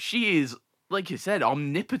 she is, like you said,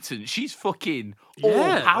 omnipotent. She's fucking all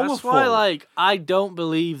powerful. That's why, like, I don't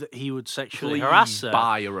believe that he would sexually harass her.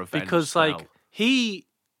 Buy a revenge because, spell. like,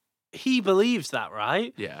 he believes that,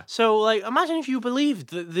 right? Yeah. So, like, imagine if you believed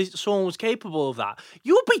that someone was capable of that.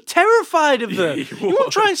 You'd be terrified of them. You You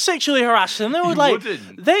wouldn't try and sexually harass them. They would, like,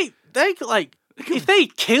 wouldn't. they like, if they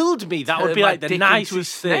killed me, that would Turn be, my like, the dick into a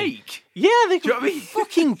nicest thing. snake. Yeah, they Do you know what I mean?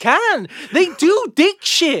 fucking can. They do dick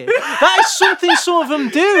shit. That is something some of them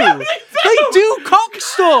do. They do cock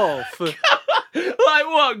stuff. Like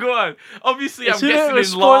what? Go on. Obviously, It's I'm a bit of a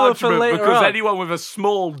guessing spoiler for enlargement later because on. anyone with a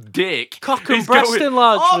small dick, Cock and is breast going,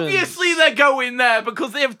 enlargements. Obviously, they're going there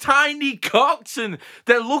because they have tiny cocks and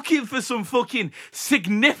they're looking for some fucking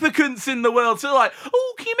significance in the world. So they're like,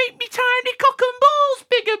 oh, can you make me tiny cock and balls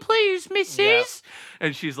bigger, please, missus?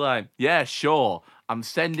 And she's like, yeah, sure. I'm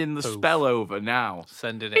sending the spell over now.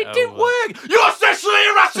 Sending it It didn't over. work. You're sexually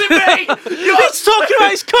harassing me. He's talking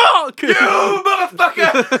about his cock. You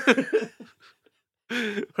motherfucker.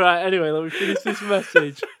 Right, anyway, let me finish this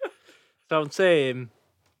message. So I'm saying,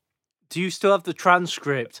 do you still have the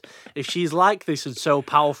transcript? If she's like this and so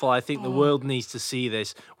powerful, I think the world needs to see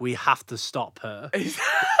this. We have to stop her.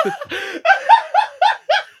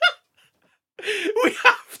 We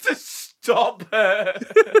have to stop her.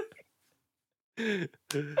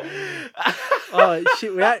 Oh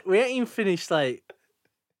shit, we ain't even finished like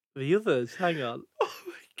the others. Hang on.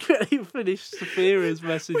 We ain't even finished Saphira's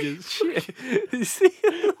messages. Shit. We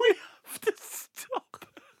have to stop.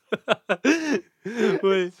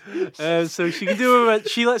 Wait. So she can do it.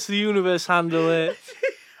 She lets the universe handle it.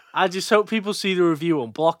 I just hope people see the review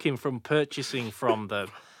and block him from purchasing from them,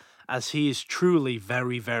 as he is truly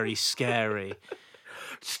very, very scary.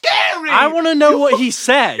 Scary. I want to know what he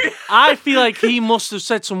said. I feel like he must have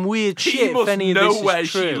said some weird He shit. must If any know of this where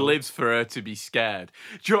is true. she lives for her to be scared.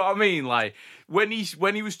 Do you know what I mean? Like when she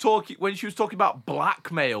was talking about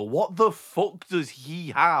blackmail, what the fuck does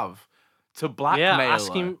he have to blackmail Yeah, her?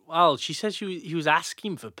 asking. Well, she said he was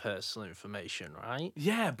asking for personal information, right?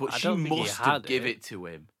 Yeah, but I she don't think he must have had give it. it to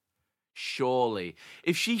him. Surely.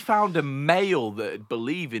 If she found a male that'd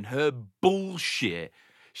believe in her bullshit,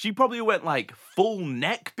 she probably went like full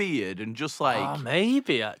neck beard and just like Oh,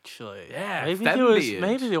 maybe actually. Yeah, maybe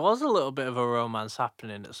fembeard. there was a little bit of a romance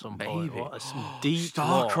happening at some point. maybe What, some deep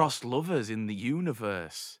star-crossed lovers in the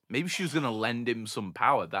universe. Maybe she was gonna lend him some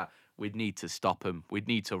power that we'd need to stop him. We'd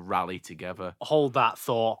need to rally together. Hold that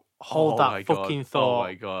thought. Hold Oh my that God. fucking Oh thought.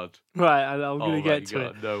 my god. Right, I'm gonna Oh get my to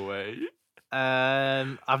god. No way. it.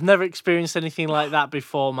 I've never experienced anything like that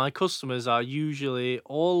before. My customers are usually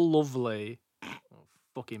all lovely.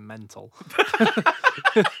 Fucking mental.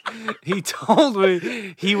 He told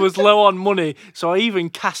me he was low on money, so I even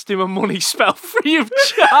cast him a money spell free of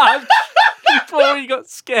charge before he got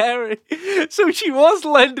scary. So she was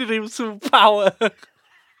lending him some power.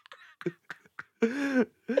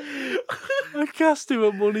 I cast him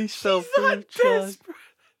a money spell free of charge.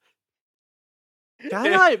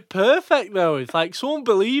 Kind of like perfect though. It's like someone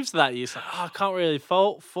believes that you're like, oh, I can't really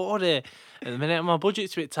afford it. At the minute my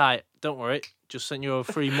budget's a bit tight. Don't worry, just sent you a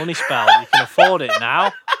free money spell. You can afford it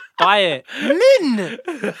now. Buy it. Min!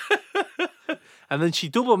 And then she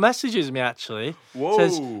double messages me actually. Whoa.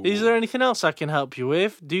 Says, is there anything else I can help you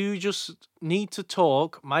with? Do you just need to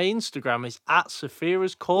talk? My Instagram is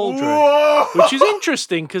 @Saphira's Cauldron. Whoa! Which is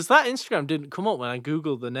interesting because that Instagram didn't come up when I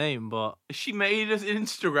googled the name, but She made an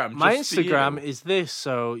Instagram. my just for Instagram you. is this,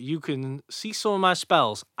 so you can see some of my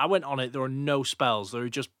spells. I went on it, there are no spells, there are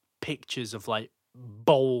just pictures of like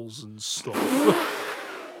bowls and stuff.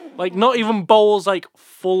 Like not even bowls like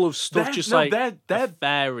full of stuff, They're- just no, like they're- a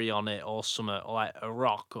fairy on it or something, or like a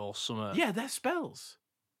rock or something. Yeah, they're spells.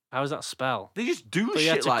 How is that spell? They just do But you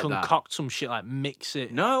had shit to like that. concoct some shit, like mix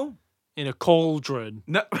it No. in a cauldron.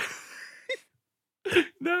 No.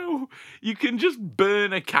 No. You can just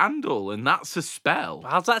burn a candle and that's a spell.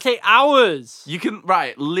 How does that take hours? You can,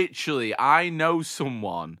 right, literally, I know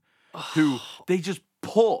someone who they just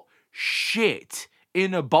put shit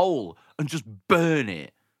in a bowl and just burn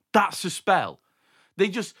it. That's a spell.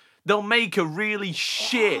 They'll make a really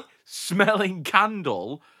shit smelling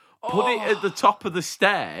candle, put it at the top of the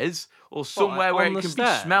stairs or somewhere where on it the can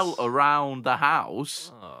stairs? be smelt around the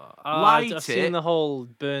house. I've Light seen it. the whole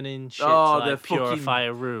burning shit Oh, to the like fucking- purify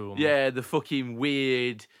a room. Yeah, the fucking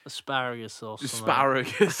weird Asparagus or something.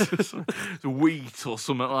 asparagus, wheat or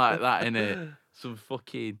something like that in it. Some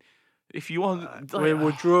fucking. If you want,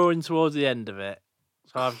 We're drawing towards the end of it.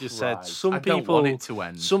 So I've just said Christ, some I don't people want it to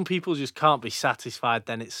end. Some people just can't be satisfied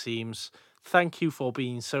then it seems. Thank you for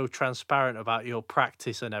being so transparent about your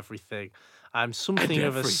practice and everything. I'm something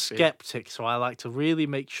of a everything. skeptic, so I like to really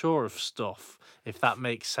make sure of stuff, if that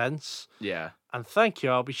makes sense. Yeah, And thank you,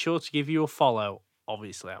 I'll be sure to give you a follow.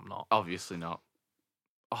 Obviously I'm not. obviously not.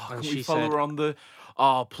 Oh, And can we she follow said- her on the?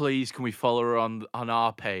 Oh, please, can we follow her on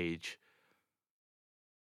our page?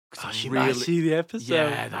 'Cause Oh, I she might see the episode.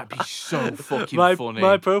 Yeah, that'd be so fucking my, funny.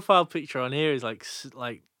 My profile picture on here is like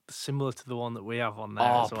similar to the one that we have on there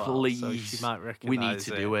Oh, as well. please. So she might recognize We need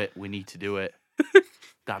to do it. We need to do it.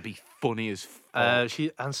 That'd be funny as fuck.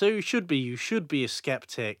 So you should be a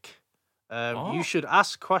skeptic. Oh. You should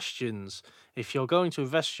ask questions. If you're going to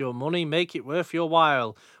invest your money, make it worth your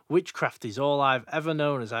while. Witchcraft is all I've ever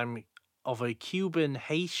known, as I'm of a Cuban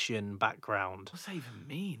Haitian background. What's that even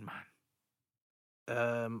mean, man?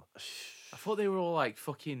 I I thought they were all like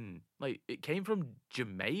fucking like it came from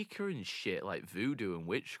Jamaica and shit, like voodoo and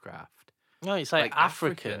witchcraft. No, it's like, Like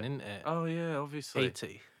African, Africa. isn't it? Oh yeah, obviously.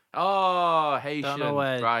 Haiti. Oh, Haitian. Don't know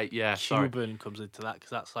where Right, yeah. Sorry. Cuban comes into that because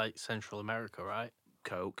that's like Central America, right?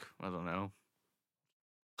 Coke. I don't know.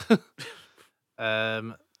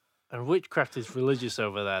 And witchcraft is religious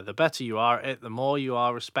over there. The better you are at it, the more you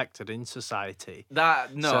are respected in society.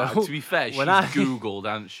 That no. So, To be fair, she's when I- googled,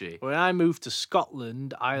 hasn't she? When I moved to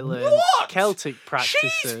Scotland, I learned What? Celtic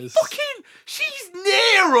practices. She's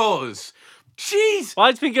near us. She's.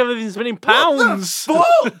 Why do you think everything's been in What pounds? the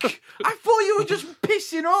fuck? I thought you were just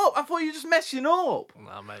pissing up. I thought you were just messing up.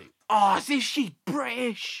 Nah, mate. Oh, as if she's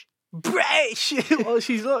British. British. Well,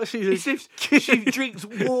 she's not. As She's if she drinks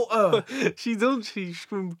water. She's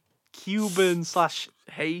from Cuban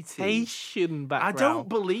 / Haiti. Haitian I background. don't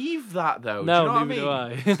believe that though. No, do you know neither what I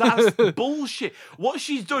do mean? I. That's bullshit. What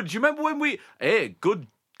she's done. Do you remember when we? Hey, good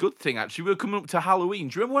thing actually. We were coming up to Halloween.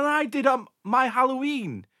 Do you remember when I did my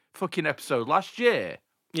Halloween fucking episode last year?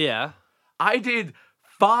 Yeah. I did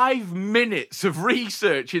 5 minutes of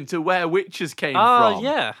research into where witches came Oh, from.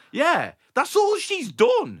 yeah. Yeah, that's all she's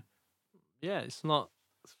done. Yeah, it's not.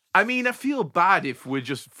 I mean, I feel bad if we're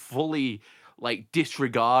just fully like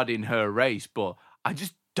disregarding her race, but I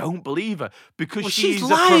just don't believe her because Well, she's she's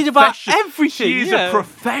lied about everything, She's yeah. a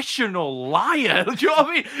professional liar. Do you know what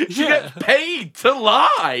I mean? She Yeah. gets paid to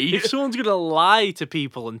lie. If someone's gonna lie to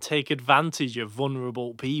people and take advantage of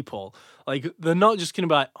vulnerable people, like they're not just gonna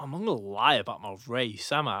be like, "I'm not gonna lie about my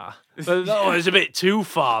race, am I?" But, oh, it's a bit too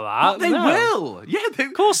far. That But they No. will. Yeah,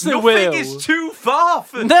 of course they nothing will. is too far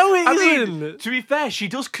for. No, it I mean, isn't. to be fair, she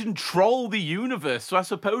does control the universe, so I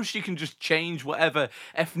suppose she can just change whatever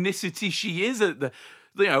ethnicity she is at the.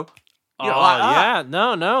 You know. Oh, like that.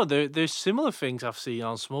 yeah, no. There's similar things I've seen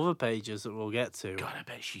on some other pages that we'll get to. God, I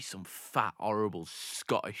bet she's some fat, horrible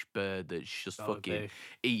Scottish bird that just Gotta fucking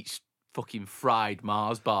be. eats fucking fried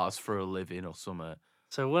Mars bars for a living or something.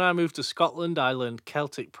 So when I moved to Scotland, I learned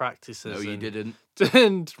Celtic practices. No, you and didn't.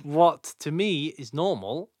 turned what to me is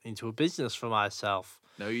normal into a business for myself.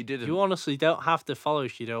 No, you didn't. You honestly don't have to follow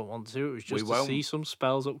if you don't want to. It was We just to won't. see some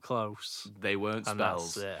spells up close. They weren't And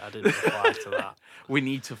spells. that's it. I didn't reply to that. We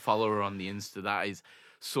need to follow her on the Insta. That is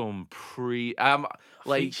some I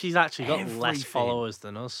like think she's actually got less everything. followers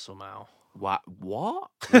than us somehow. what?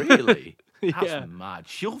 Really? Yeah. That's mad.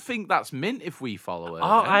 She'll think that's mint if we follow her.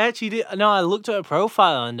 Oh, then. I actually did. No, I looked at her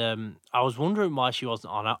profile and I was wondering why she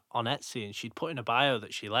wasn't on Etsy, and she'd put in a bio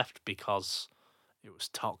that she left because it was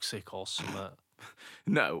toxic or something.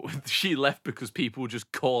 No, she left because people were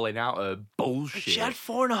just calling out her bullshit. She had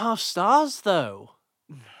 4.5 stars though.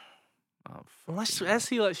 Oh, Unless fucking hell.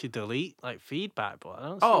 Etsy lets you delete like feedback, but I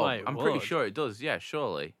don't see Oh, why it I'm would. pretty sure it does. Yeah,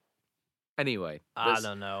 surely. Anyway, I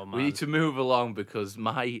don't know, man. we need to move along because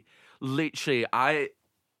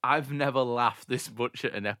I've never laughed this much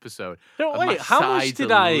at an episode. No, and wait, my how much sides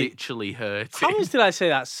did are I? literally hurting? How much did I say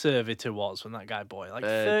that servitor was when that guy bought it? Like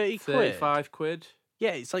 30 quid. 35 quid.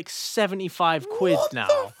 Yeah, it's like 75 quid What now.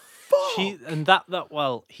 the She fuck? and that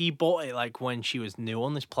well, he bought it like when she was new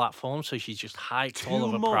on this platform, so she's just hiked all 2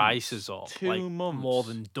 of her months. prices up, 2 like more months.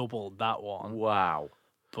 than doubled that one. Wow.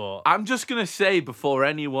 But I'm just gonna say before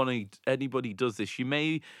anybody does this, you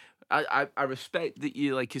may I respect that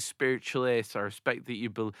you're like a spiritualist. I respect that you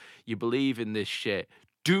believe in this shit.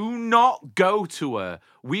 Do not go to her.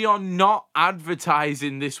 We are not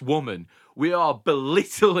advertising this woman. We are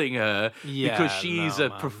belittling her because Yeah, she's no, a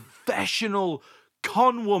man. professional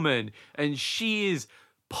con woman, and she is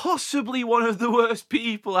possibly one of the worst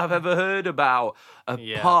people I've ever heard about,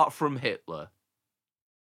 apart from Hitler.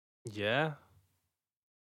 Yeah.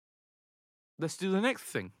 Let's do the next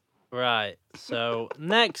thing. Right. So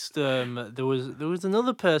next, there was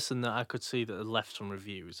another person that I could see that had left some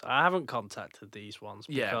reviews. I haven't contacted these ones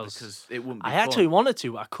Because it wouldn't be I fun. actually wanted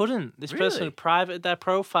to. I couldn't. This person Really? had privated their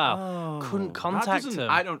profile. Couldn't contact them.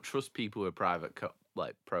 I don't trust people with private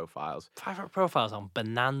profiles. Private profiles on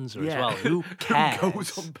Bonanza as Yeah. well. Who cares? Who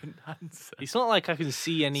goes on Bonanza? It's not like I can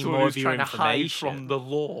see any Someone more who's of your trying to hide information. from the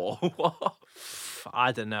law. What?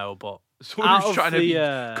 I don't know, but Someone out who's of trying to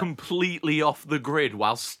the, be completely off the grid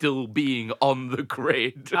while still being on the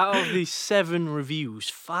grid. out of these 7 reviews,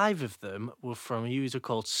 5 of them were from a user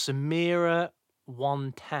called Samira110.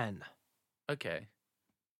 Okay.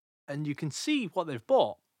 And you can see what they've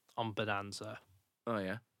bought on Bonanza Oh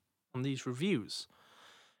yeah. on these reviews.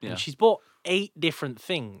 Yeah. And she's bought 8 different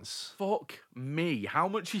things. Fuck me. How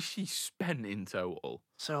much has she spent in total?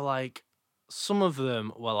 So, like, some of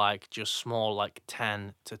them were, like, just small, like,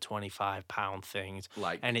 10 to 25 pound things.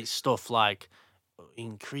 Like, And it's stuff like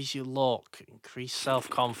increase your luck, increase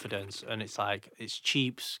self-confidence. And it's like, it's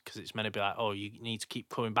cheap because it's meant to be like, oh, you need to keep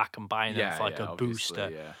coming back and buying them for, like, a obviously, booster.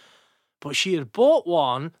 Yeah. But she had bought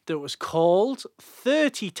one that was called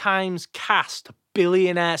 30 times cast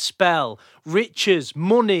billionaire spell, riches,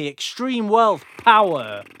 money, extreme wealth,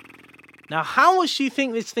 power. Now, how much do you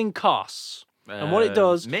think this thing costs? And what it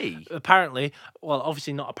does, Me. apparently, well,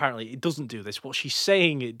 obviously not apparently, it doesn't do this. What she's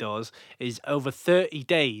saying it does is over 30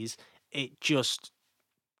 days, it just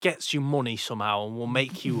gets you money somehow and will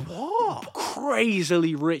make you What?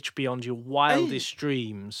 crazily rich beyond your wildest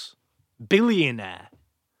dreams. Billionaire.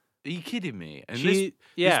 Are you kidding me? And She-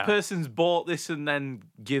 this person's bought this and then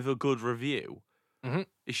give a good review. Mhm.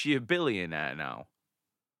 Is she a billionaire now?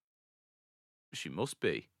 She must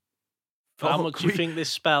be. How much do you think this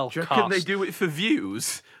spell Do you reckon costs? they do it for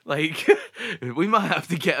views? Like, we might have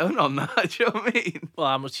to get on that. Do you know what I mean? Well,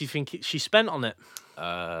 how much do you think she spent on it?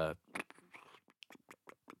 I'm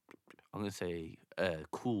gonna say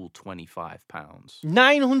cool £25.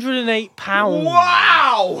 £908.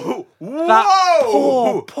 Wow! That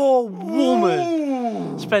Whoa! poor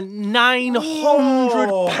woman spent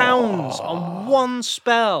 £900 on one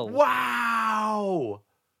spell. Wow!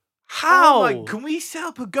 How? Oh my, can we set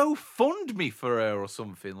up a GoFundMe for her or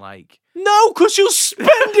something? Like, No, because you'll spend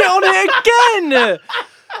it on it again.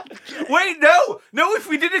 wait, no, if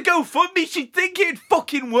we did a GoFundMe, she'd think it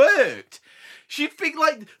fucking worked. She'd think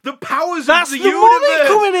like the powers That's of the the universe. money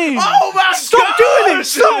coming in. Oh my Stop God! doing it.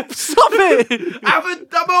 Stop it.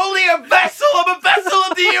 I'm only a vessel. I'm a vessel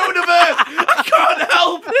of the universe. I can't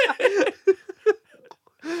help it.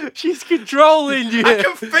 She's controlling you. I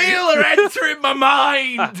can feel her entering my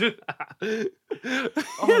mind.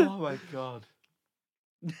 Oh my God.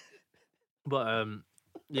 But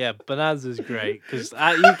yeah, Bonanza's great because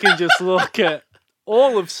you can just look at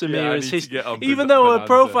all of Samira's need to get history. on Even though her Bonanza.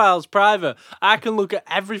 profile's private, I can look at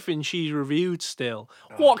everything she's reviewed still.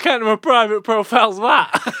 What kind of a private profile's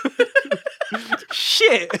that?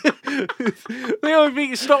 Shit. The only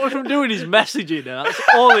thing it stopped me from doing is messaging her. That's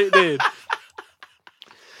all it did.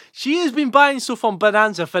 She has been buying stuff on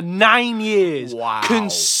Bonanza for 9 years. Wow.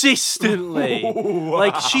 Consistently.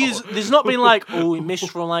 Like, there's not been like, oh, we missed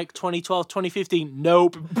from like 2012, 2015.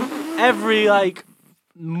 Nope. Every like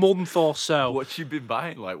month or so. What's she been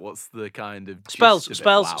buying? Like, what's the kind of Spells, gist of it?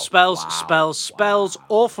 spells, Wow. spells, Wow. spells, Wow.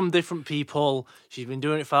 all from different people. She's been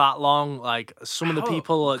doing it for that long. Like, some of the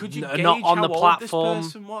people are Could you not gauge on how the old platform. This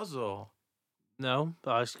person was, or No,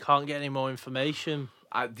 but I just can't get any more information.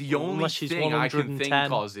 the only Unless she's thing I can think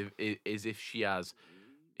 110. of is if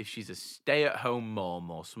she's a stay-at-home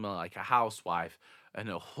mom or something like a housewife, and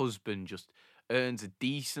her husband just earns a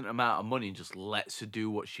decent amount of money and just lets her do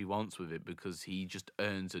what she wants with it because he just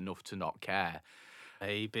earns enough to not care.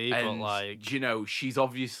 Maybe, And, but like, you know, she's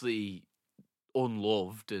obviously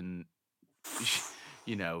unloved and,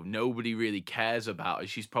 you know, nobody really cares about her.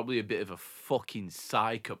 She's probably a bit of a fucking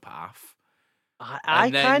psychopath. I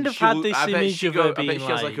And then kind of had this I bet image she of her I being bet she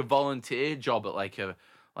has like a like, volunteer job at like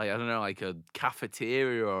I don't know, like a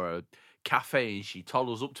cafeteria or a cafe and she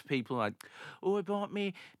toddles up to people like, "Oh, I bought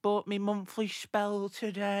me monthly spell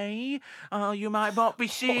today. Oh, you might not be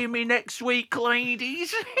seeing me next week,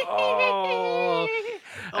 ladies." Oh,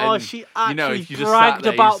 And, she you know, actually if you just sat bragged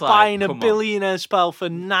there, you're about just like, buying a "Come on." billionaire spell for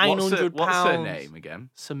 £900. What's her name again?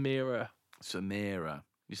 Samira. Samira.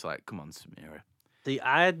 Just like, come on, Samira. See,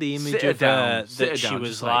 I had the image Sit her of down. her Sit her that she down, was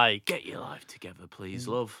just like get your life together, please,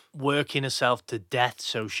 love. working herself to death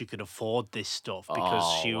so she could afford this stuff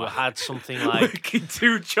because she Oh, had something like working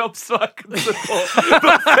 2 jobs so I can support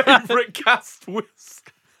my favourite cast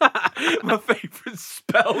whisk. My favourite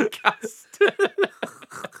spell cast.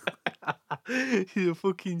 she's a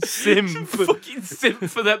fucking simp. Fucking simp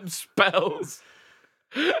for them spells.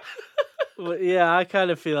 But yeah, I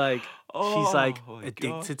kind of feel like she's like Oh my addicted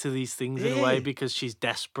God. to these things in a way Yeah. because she's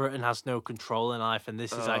desperate and has no control in life, and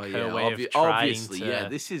this is like her yeah, way of trying obviously, to. yeah.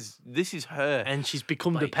 This is her. And she's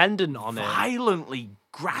become like, dependent on it. violently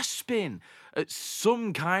grasping at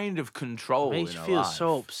some kind of control. Makes in you her feel life.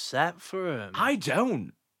 so upset for him. I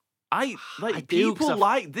don't. I like do, 'cause people I've-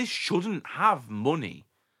 like this shouldn't have money.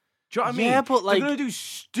 Do you know what I mean? Yeah, but, like- they're gonna do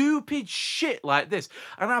stupid shit like this,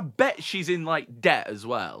 and I bet she's in like debt as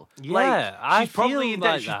well. Yeah, like, I she's probably feel in debt.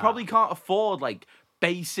 like She that. probably can't afford like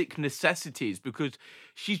basic necessities because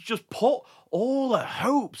she's just put all her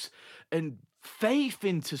hopes and faith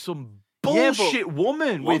into some Yeah, but bullshit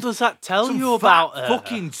woman. what with does that tell some you fat about her?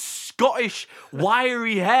 fucking Scottish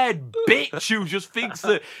wiry-haired bitch who just thinks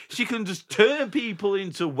that she can just turn people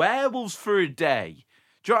into werewolves for a day?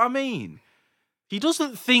 Do you know what I mean? She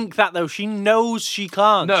doesn't think that though. She knows she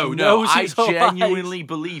can't. No, she no, knows I it's all lies. genuinely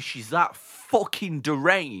believe she's that fucking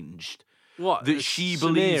deranged What that she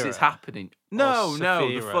believes it's Samira? happening. No, no,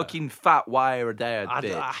 the Saphira? fucking fat wire-haired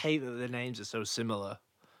bitch. I hate that the names are so similar.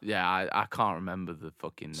 Yeah, I can't remember the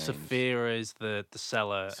fucking names. Saphira is the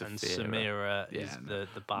seller, and Saphira. Samira is Yeah, no.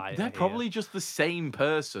 the buyer. They're here. probably just the same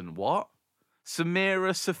person. What?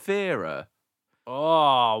 Samira Saphira.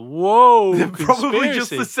 Oh, whoa! They're probably just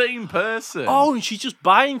conspiracy. the same person. Oh, and she's just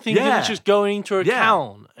buying things and Yeah. it's just going into her Yeah.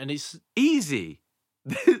 account, and it's Easy.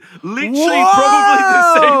 Literally probably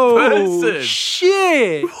the same Whoa! person.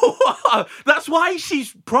 Shit! That's why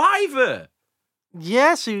she's private.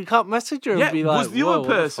 Yeah, so you can't message her Yeah, and be like, was the "Whoa, other what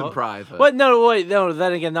the person fuck?" private? Wait, no.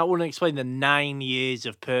 Then again, that wouldn't explain the 9 years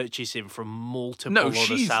of purchasing from multiple No, other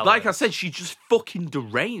she's sellers. like I said, she's just fucking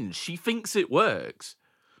deranged. She thinks it works.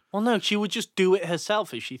 Well, no, she would just do it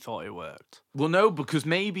herself if she thought it worked. Well, no, because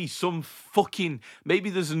maybe maybe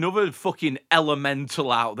there's another fucking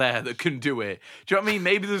elemental out there that can do it. Do you know what I mean?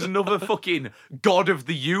 Maybe there's another fucking god of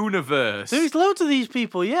the universe. There's loads of these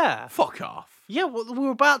people, yeah. Fuck off. Yeah, well,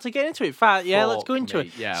 we're about to get into it. In fact, yeah, let's go Fuck into me.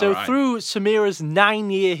 it. Yeah, So alright. through Samira's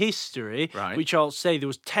 9-year history, Right. which I'll say there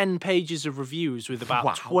was 10 pages of reviews with about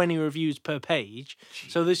Wow. 20 reviews per page.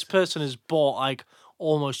 So this person has bought like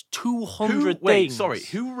almost 200 Who, things. wait, sorry.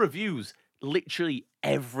 Who reviews literally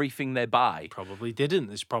everything they buy? Probably didn't.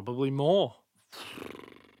 There's probably more.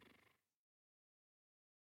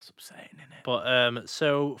 It's upsetting, isn't it? But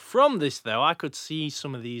so from this though, I could see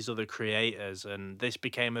some of these other creators, and this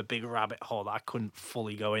became a big rabbit hole that I couldn't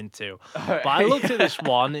fully go into. But I looked at this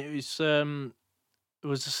one. It was a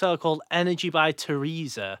seller called Energy by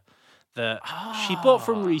Teresa that she bought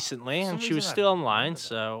from recently, for and some she was reason I still remember online. that.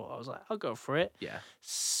 So I was like, I'll go for it. Yeah.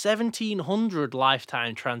 1,700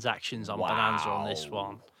 lifetime transactions on Bonanza on this Wow.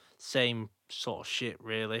 one. Same sort of shit,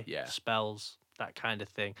 really. Yeah. Spells, that kind of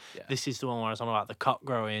thing. Yeah. This is the one where I was on about the cock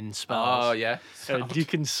growing spells. Oh, yeah. And you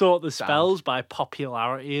can sort the Sound. spells by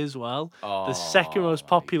popularity as well. The second most Oh, my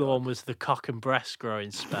popular God. one was the cock and breast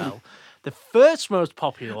growing spell. The first most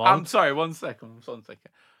popular one. I'm sorry, 1 second. 1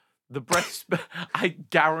 second. The breast, I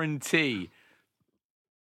guarantee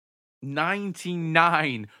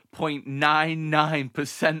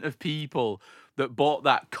 99.99% of people that bought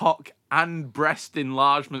that cock and breast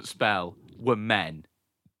enlargement spell were men.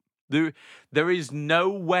 There is no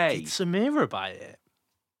way. Did Samira buy it?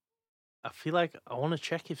 I feel like I want to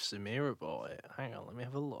check if Samira bought it. Hang on, let me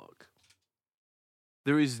have a look.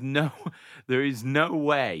 There is no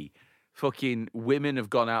way fucking women have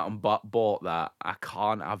gone out and bought that. I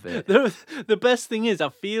can't have it. The best thing is, I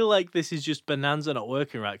feel like this is just Bonanza not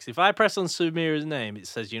working right. 'Cause if I press on Samira's name, it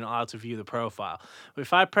says you're not allowed to view the profile. But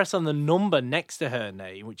if I press on the number next to her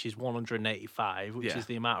name, which is 185, which Yeah. is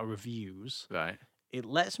the amount of reviews, Right. it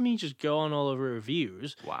lets me just go on all of her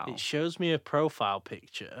reviews. Wow. It shows me a profile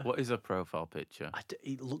picture. What is a profile picture?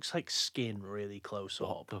 It looks like skin really close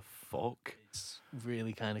What up. the fuck? It's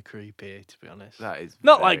really kind of creepy, to be honest. That is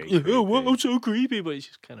Not very like, oh, creepy. wow, so creepy, but it's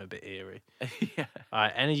just kind of a bit eerie. Yeah. All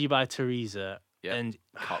right, Energy by Teresa. Yep. And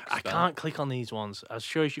Cock I spell. can't click on these ones. I'll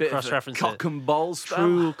show you Bit of a cross-reference it. cock and ball spell.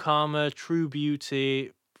 True Karma, True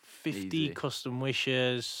Beauty, 50 Easy. custom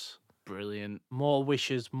wishes, Brilliant. more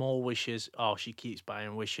wishes, more wishes. Oh, she keeps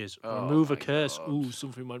buying wishes. Oh Remove a my curse. God. Ooh,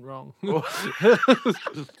 something went wrong.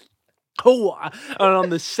 Oh, and on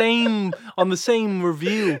the same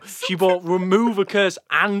review, she bought Remove a Curse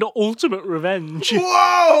and Ultimate Revenge.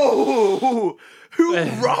 Whoa! Who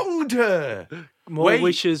wronged her? More Wait,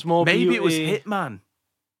 wishes, more maybe beauty. it was Hitman.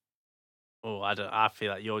 Oh, I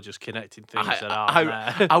feel like you're just connecting things that aren't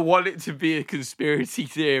I there. want it to be a conspiracy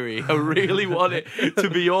theory. I really want it to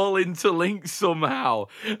be all interlinked somehow.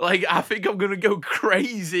 Like, I think I'm gonna go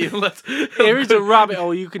crazy unless Here is a rabbit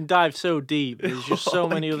hole you can dive so deep. There's just so Oh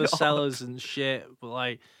my many other God. sellers and shit. But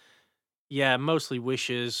like, yeah, mostly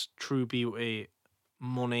wishes, True Beauty,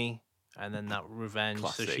 money, and then that revenge. So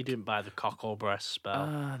she Classic. didn't buy the cock or breast spell,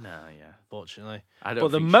 no, yeah. fortunately. I don't. But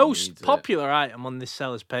the think she most needs it. popular item on this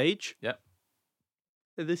seller's page. Yep.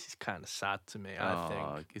 This is kind of sad to me. I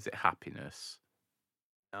think. Is it happiness?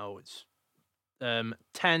 No, it's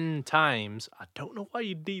 10 times. I don't know why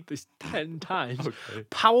you need this 10 times. Okay.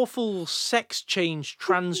 Powerful sex change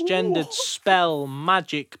transgendered spell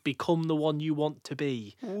magic become the one you want to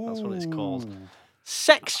be. That's what it's called. Ooh.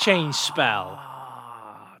 Sex change spell.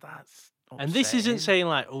 That's And this isn't upsetting. saying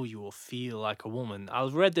like, oh, you will feel like a woman.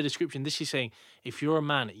 I've read the description. This is saying if you're a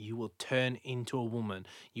man, you will turn into a woman.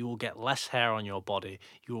 You will get less hair on your body.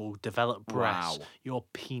 You will develop breasts. Wow. Your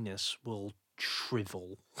penis will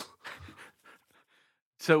shrivel.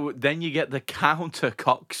 So then you get the counter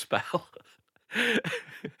cock spell.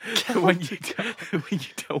 when you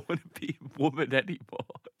don't want to be a woman anymore.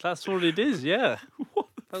 That's what it is, yeah. What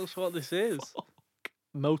the That's what this is. fuck?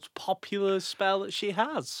 Most popular spell that she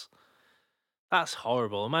has. That's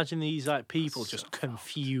horrible. Imagine these like people So just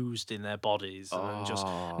confused in their bodies and just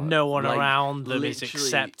Oh, no one like, around them is literally-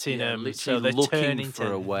 accepting yeah, them. So literally they're looking turning for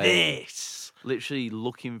to a way. this. Literally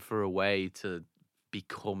looking for a way to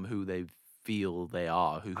become who they feel they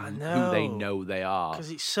are, who I they know. know they are.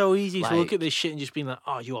 Because it's so easy to look Like- at this shit and just be like,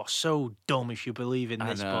 oh, you are so dumb if you believe in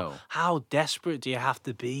I this. know. But how desperate do you have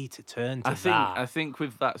to be to turn to I that? think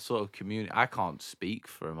with that sort of community, I can't speak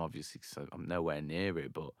for them obviously because I'm nowhere near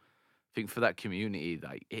it, but I think for that community,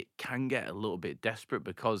 like it can get a little bit desperate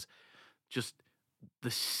because just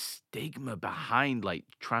the stigma behind like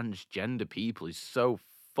transgender people is so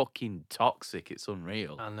fucking toxic. It's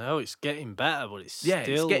unreal. I know it's getting better, but it's Yeah,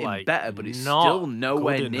 still it's getting like better, but it's not still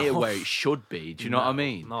nowhere good near where enough. it should be. Do you know what I No,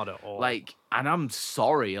 mean? Not at all. Like, and I'm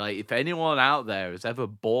sorry, like, if anyone out there has ever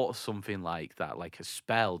bought something like that, like a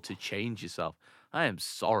spell to change yourself, I am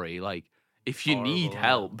sorry. Like, if you need Horrible,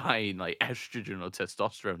 help buying like estrogen or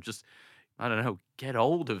testosterone, just I don't know, get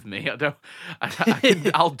hold of me.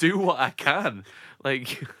 I'll do what I can. Like,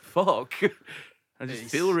 fuck. I just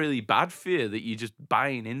feel It's- really bad for you that you're just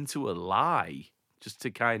buying into a lie just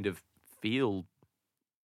to kind of feel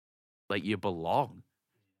like you belong.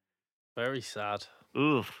 Very sad.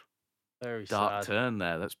 Ugh. Very Dark sad. turn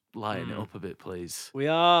there. Let's lighten it Mm. up a bit, please. We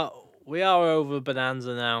are over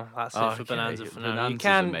Bonanza now. That's it for Okay, Bonanza for now. Bonanza's You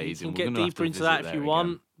can amazing. you We're can gonna get have deeper to into visit that if there you again.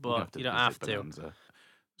 want, We're gonna but you don't visit have to. Bonanza.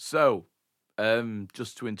 So,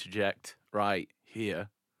 just to interject right here,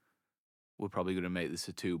 we're probably going to make this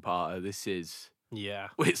a two-parter. This is Yeah.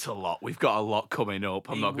 it's a lot. We've got a lot coming up.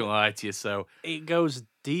 I'm It not w- going to lie to you. So, It goes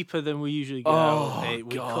deeper than we usually go. Oh, We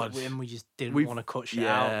God. cut and we just didn't We've- want to cut shit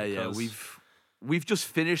out. yeah, because- we've just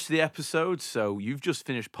finished the episode. So you've just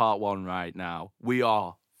finished part 1 right now. We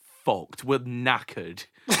are fucked. We're knackered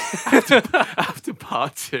after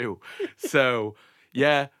part 2. So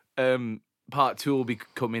yeah, part 2 will be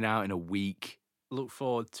coming out in a week. Look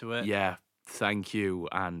forward to it. Yeah, thank you,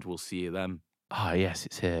 and we'll see you then. Ah, yes,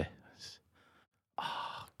 it's here.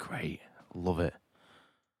 Ah, great, love it.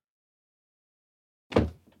 Oh,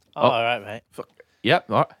 all right, mate.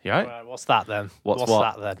 Yep, all right, you all right? Right, what's that then? What's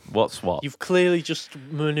what? that then? What's what? You've clearly just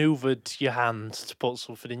manoeuvred your hand to put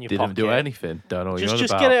something in your Didn't pocket. do anything. Don't know what you're on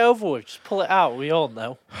Just about. get it over with. Just pull it out. We all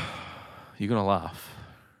know. You're gonna laugh.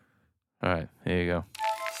 All right, here you go.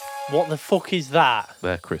 What the fuck is that?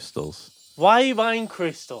 They're crystals. Why are you buying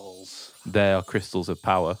crystals? They are crystals of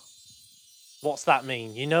power. What's that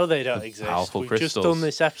mean? You know they don't exist. powerful We've just crystals. done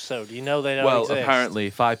this episode. You know they don't Well, exist. apparently,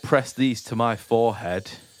 if I press these to my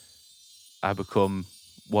forehead, I become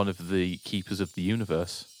one of the keepers of the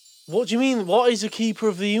universe. What do you mean? What is a keeper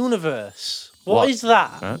of the universe? What? what is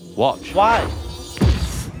that? Right? Watch. Why?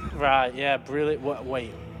 Right, yeah, brilliant.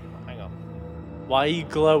 Wait, hang on. Why are you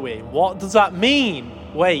glowing? What does that mean?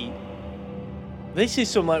 Wait. This is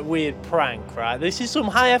some like weird prank, right? This is some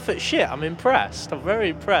high effort shit. I'm impressed. I'm very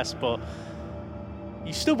impressed, but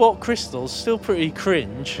You still bought crystals, still pretty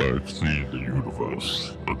cringe. I've seen the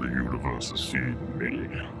universe, but the universe has seen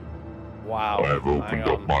me. Wow. I've hang opened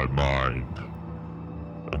up on. my mind,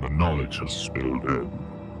 and the knowledge has spilled in.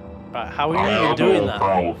 Right, how I are you am been doing all that?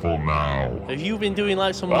 powerful now. Have you been doing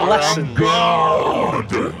like some I am lessons?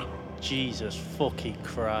 God! Jesus fucking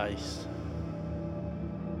Christ.